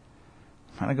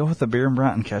gonna go with the beer and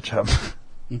brat and ketchup,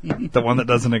 the one that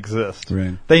doesn't exist.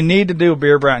 Right. They need to do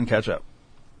beer, brat, and ketchup.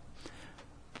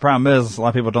 The problem is, a lot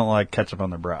of people don't like ketchup on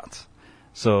their brats,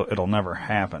 so it'll never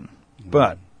happen.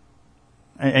 But,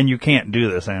 and you can't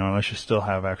do this anyway unless you still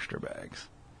have extra bags.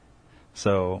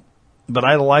 So, but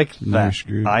I like Now that. you're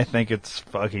screwed. I think it's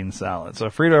fucking solid. So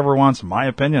if Frito ever wants my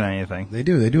opinion on anything, They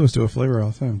do. They do us to a flavor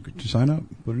all the time. Just sign up.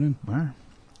 Put it in. all right,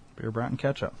 beer, brat, and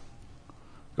ketchup.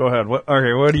 Go ahead. What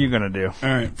are you going to do? All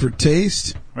right. For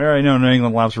taste, We already know New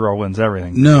England Lobster Roll wins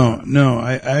everything. no,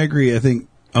 I agree. I think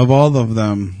of all of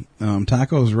them,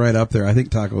 Taco's right up there. I think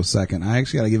Taco's second. I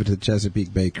actually got to give it to the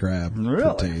Chesapeake Bay Crab for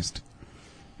Really? taste.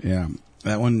 Yeah.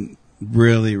 That one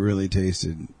really, really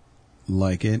tasted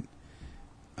like it.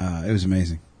 It was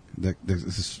amazing.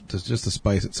 Just the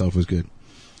spice itself was good.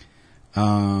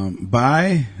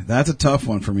 That's a tough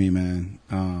one for me,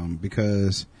 man.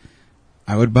 Because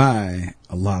I would buy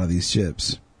a lot of these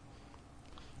chips.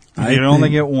 You'd only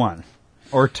get one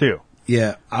or two.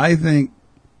 Yeah, I think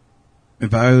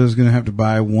if I was going to have to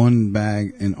buy one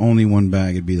bag and only one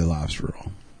bag, it'd be the lobster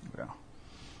roll.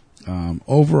 Yeah.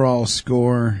 Overall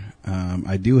score,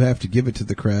 I do have to give it to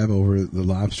the crab over the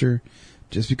lobster,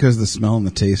 just because the smell and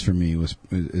the taste for me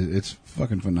it's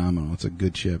fucking phenomenal. It's a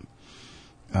good chip.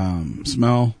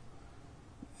 Smell,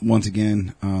 once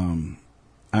again, I'm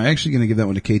actually going to give that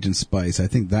one to Cajun Spice. I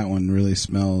think that one really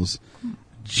smells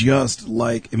just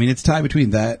like, I mean, it's tied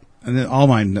between that and then all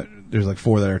mine. There's like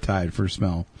 4 that are tied for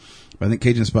smell, but I think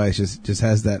Cajun Spice just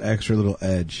has that extra little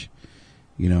edge,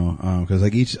 you know, because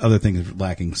like each other thing is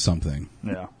lacking something.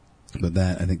 Yeah. But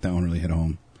I think that one really hit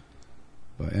home.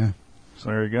 But yeah, So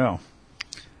there you go.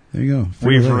 there you go.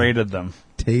 We've Frito-Lay. rated them.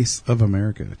 Taste of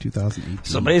America 2018.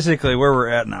 So basically, where we're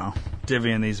at now,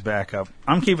 divvying these back up.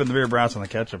 I'm keeping the beer brats and the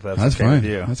ketchup. That's okay fine. with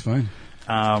you. That's fine.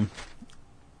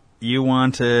 You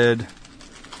wanted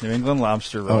New England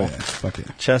lobster roll. Oh yeah, fuck it.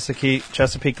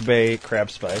 Chesapeake Bay crab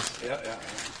spice. Yeah.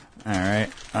 All right.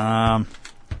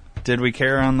 Did we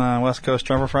care on the West Coast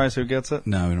truffle fries? Who gets it?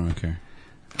 No, we don't really care.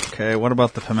 Okay. What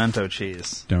about the pimento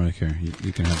cheese? Don't really care.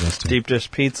 You can have those two. Deep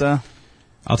dish pizza.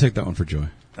 I'll take that one for Joy.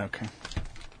 Okay.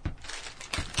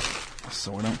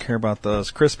 So we don't care about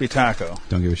those. Crispy taco.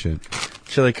 Don't give a shit.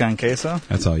 Chili con queso.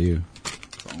 That's all you.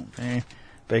 Okay.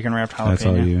 Bacon wrapped jalapeno. That's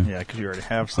all you. Yeah, because you already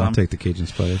have some. I'll take the Cajun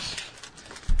Spice.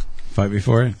 Fight me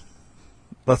for it.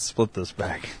 Let's split this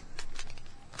back.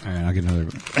 All right, I'll get another.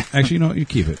 Actually, you know what? You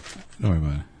keep it. Don't worry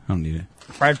about it. I don't need it.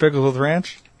 Fried pickles with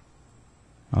ranch.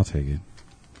 I'll take it.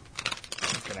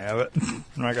 You can have it. I'm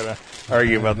not going to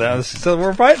argue about that. So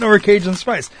we're fighting over Cajun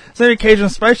Spice. So maybe Cajun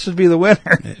Spice should be the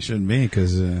winner. It shouldn't be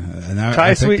because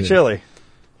Thai sweet chili.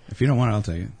 If you don't want it, I'll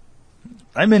take it.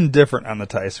 I'm indifferent on the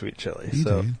Thai sweet chili. You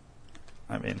So, take it.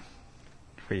 I mean,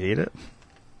 if we eat it.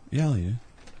 Yeah, I'll eat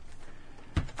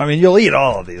it. I mean, you'll eat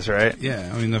all of these, right? Yeah,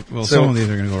 I mean, So- some of these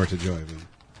are going to go over to Joy.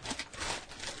 But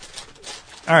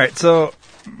All right. So,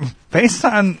 based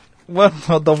on what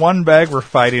the one bag we're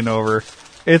fighting over,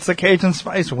 it's a Cajun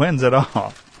Spice wins it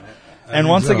all. And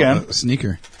once again, a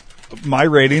sneaker. my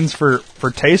ratings for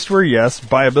taste were yes,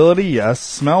 buyability yes,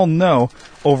 smell no,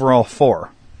 overall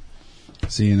 4.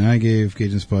 See, and I gave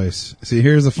Cajun Spice. See,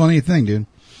 here's the funny thing, dude.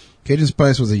 Cajun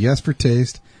Spice was a yes for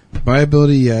taste,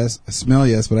 buyability yes, a smell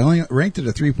yes, but I only ranked it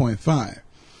a 3.5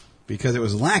 because it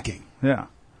was lacking. Yeah.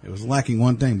 It was lacking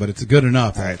one thing, but it's good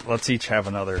enough. All right, let's each have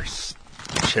another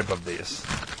chip of these.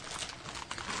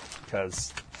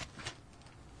 Because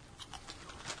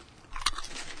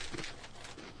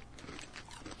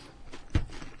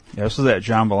yeah, this is that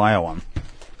jambalaya one.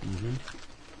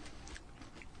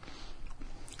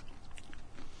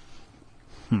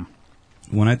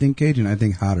 When I think Cajun, I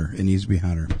think hotter. It needs to be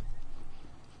hotter.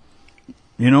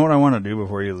 You know what I want to do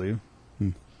before you leave?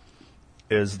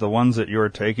 Is Is the ones that you're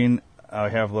taking, I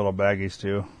have little baggies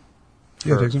too.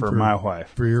 Yeah, For, take some for for- my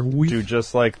wife. for your week. Do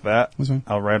just like that. That's fine.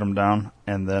 I'll write them down,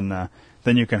 and then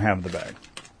you can have the bag.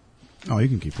 Oh, you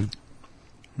can keep it.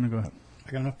 No, go ahead.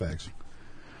 I got enough bags.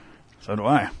 So do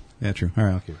I. Yeah, true. All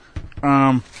right, I'll keep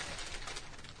it.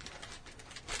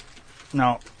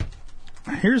 Now,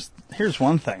 here's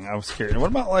one thing I was curious.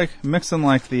 What about like mixing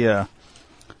like the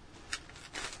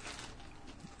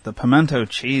pimento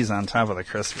cheese on top of the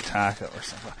crispy taco or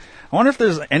something? I wonder if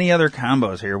there's any other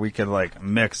combos here we could like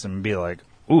mix and be like,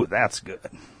 ooh, that's good.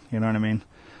 You know what I mean?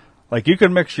 Like you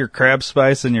could mix your crab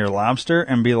spice and your lobster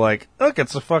and be like, look,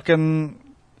 it's a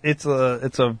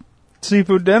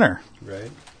seafood dinner.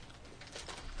 Right.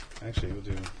 Actually, we'll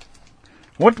do.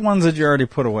 What ones did you already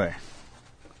put away?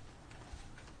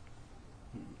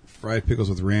 Fried pickles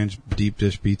with ranch, deep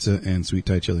dish pizza, and sweet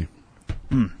Thai chili.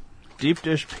 Deep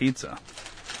dish pizza.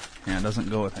 Yeah, it doesn't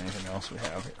go with anything else we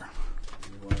have here.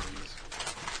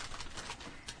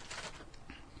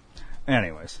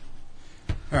 Anyways.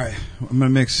 All right, I'm going to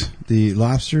mix the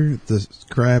lobster, the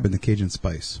crab, and the Cajun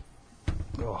Spice.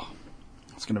 Oh,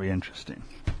 it's going to be interesting.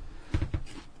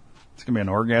 It's going to be an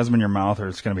orgasm in your mouth or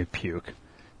it's going to be puke.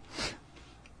 It's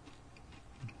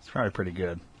probably pretty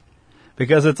good.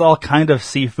 Because it's all kind of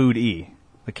seafood-y.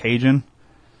 The Cajun.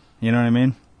 You know what I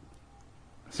mean?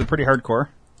 It's a pretty hardcore.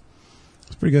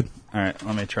 It's pretty good. All right,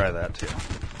 let me try that too.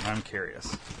 I'm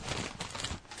curious.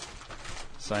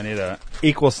 So I need a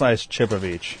equal-sized chip of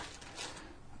each.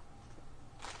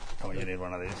 Oh, you need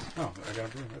one of these. Oh, I got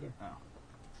it right there. Oh.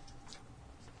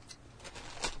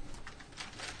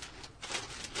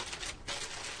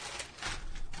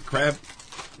 Crab,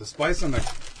 the spice on the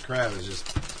crab is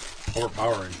just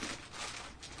overpowering.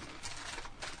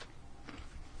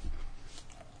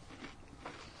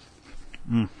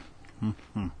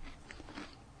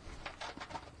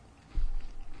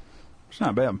 It's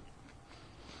not bad.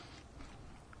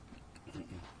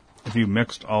 if you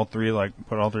mixed all three, like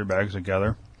put all three bags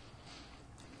together,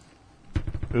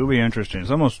 it would be interesting. It's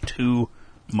almost too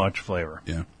much flavor.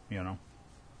 Yeah. You know.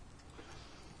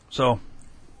 So,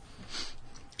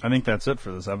 I think that's it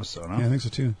for this episode, huh? Yeah, I think so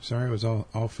too. Sorry, it was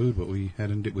all food, but we had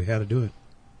to do it.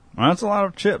 Well, that's a lot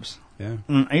of chips. Yeah.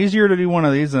 Easier to do one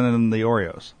of these than the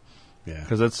Oreos. Yeah.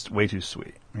 Because that's way too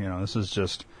sweet. You know, this is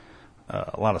just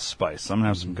a lot of spice. I'm going to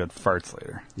have some good farts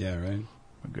later. Yeah, right.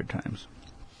 Good times.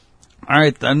 All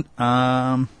right, then.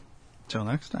 Till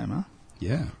next time, huh?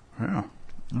 Yeah. Yeah.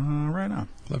 Right on.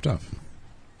 Left off.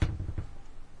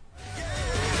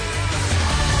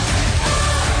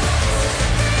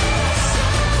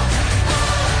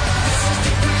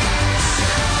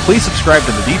 Please subscribe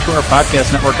to the D2R Podcast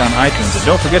Network on iTunes, and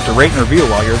don't forget to rate and review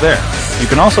while you're there. You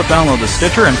can also download the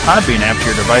Stitcher and Podbean app to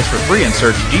your device for free and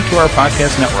search D2R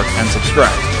Podcast Network and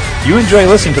subscribe. You enjoy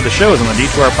listening to the shows on the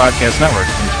D2R Podcast Network,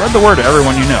 and spread the word to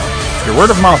everyone you know. Your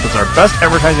word of mouth is our best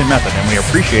advertising method, and we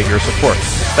appreciate your support.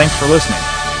 Thanks for listening.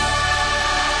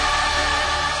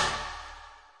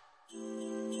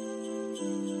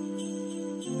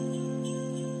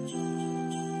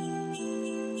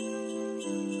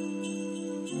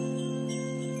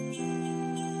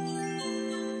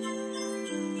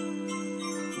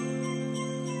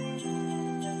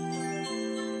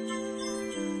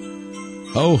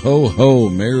 Ho, ho, ho,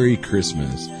 Merry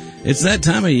Christmas. It's that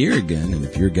time of year again, and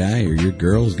if your guy or your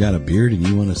girl's got a beard and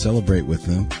you want to celebrate with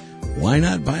them, why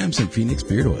not buy them some Phoenix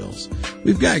beard oils?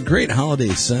 We've got great holiday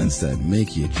scents that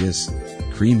make you just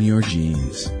cream your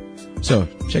jeans. So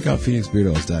check out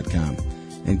PhoenixBeardOils.com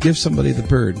and give somebody the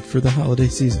bird for the holiday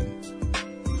season.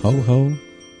 Ho, ho,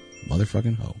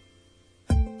 motherfucking ho.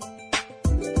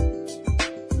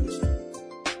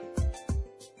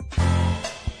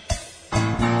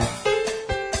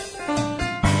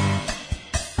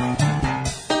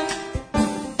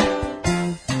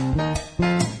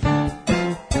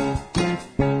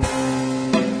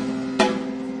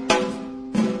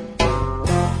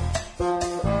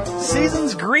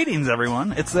 Greetings,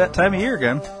 everyone. It's that time of year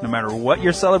again. No matter what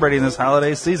you're celebrating this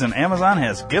holiday season, Amazon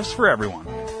has gifts for everyone.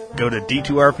 Go to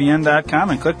D2RPN.com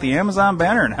and click the Amazon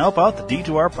banner and help out the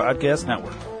D2R Podcast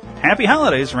Network. Happy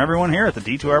holidays from everyone here at the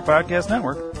D2R Podcast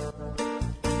Network.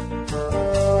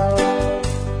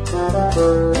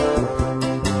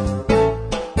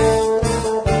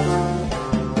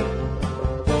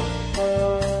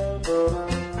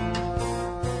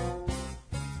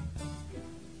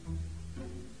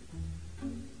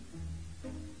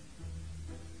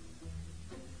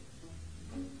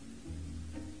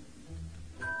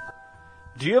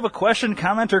 Do you have a question,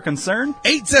 comment, or concern?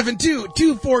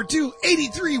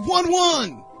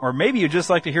 872-242-8311. Or maybe you'd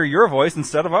just like to hear your voice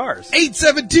instead of ours.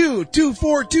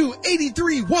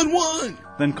 872-242-8311.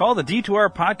 Then call the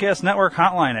D2R Podcast Network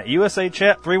hotline at USA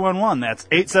Chat 311. That's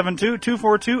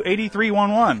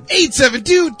 872-242-8311.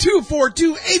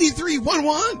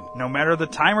 872-242-8311. No matter the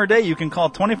time or day, you can call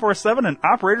 24/7 and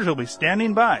operators will be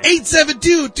standing by.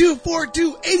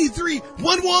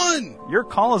 872-242-8311. Your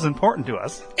call is important to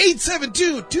us.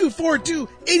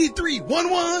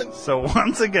 872-242-8311. So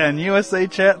once again, USA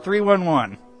Chat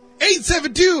 311.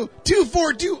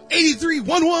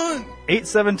 872-242-8311.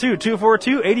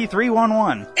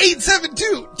 872-242-8311.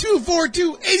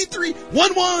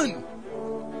 872-242-8311.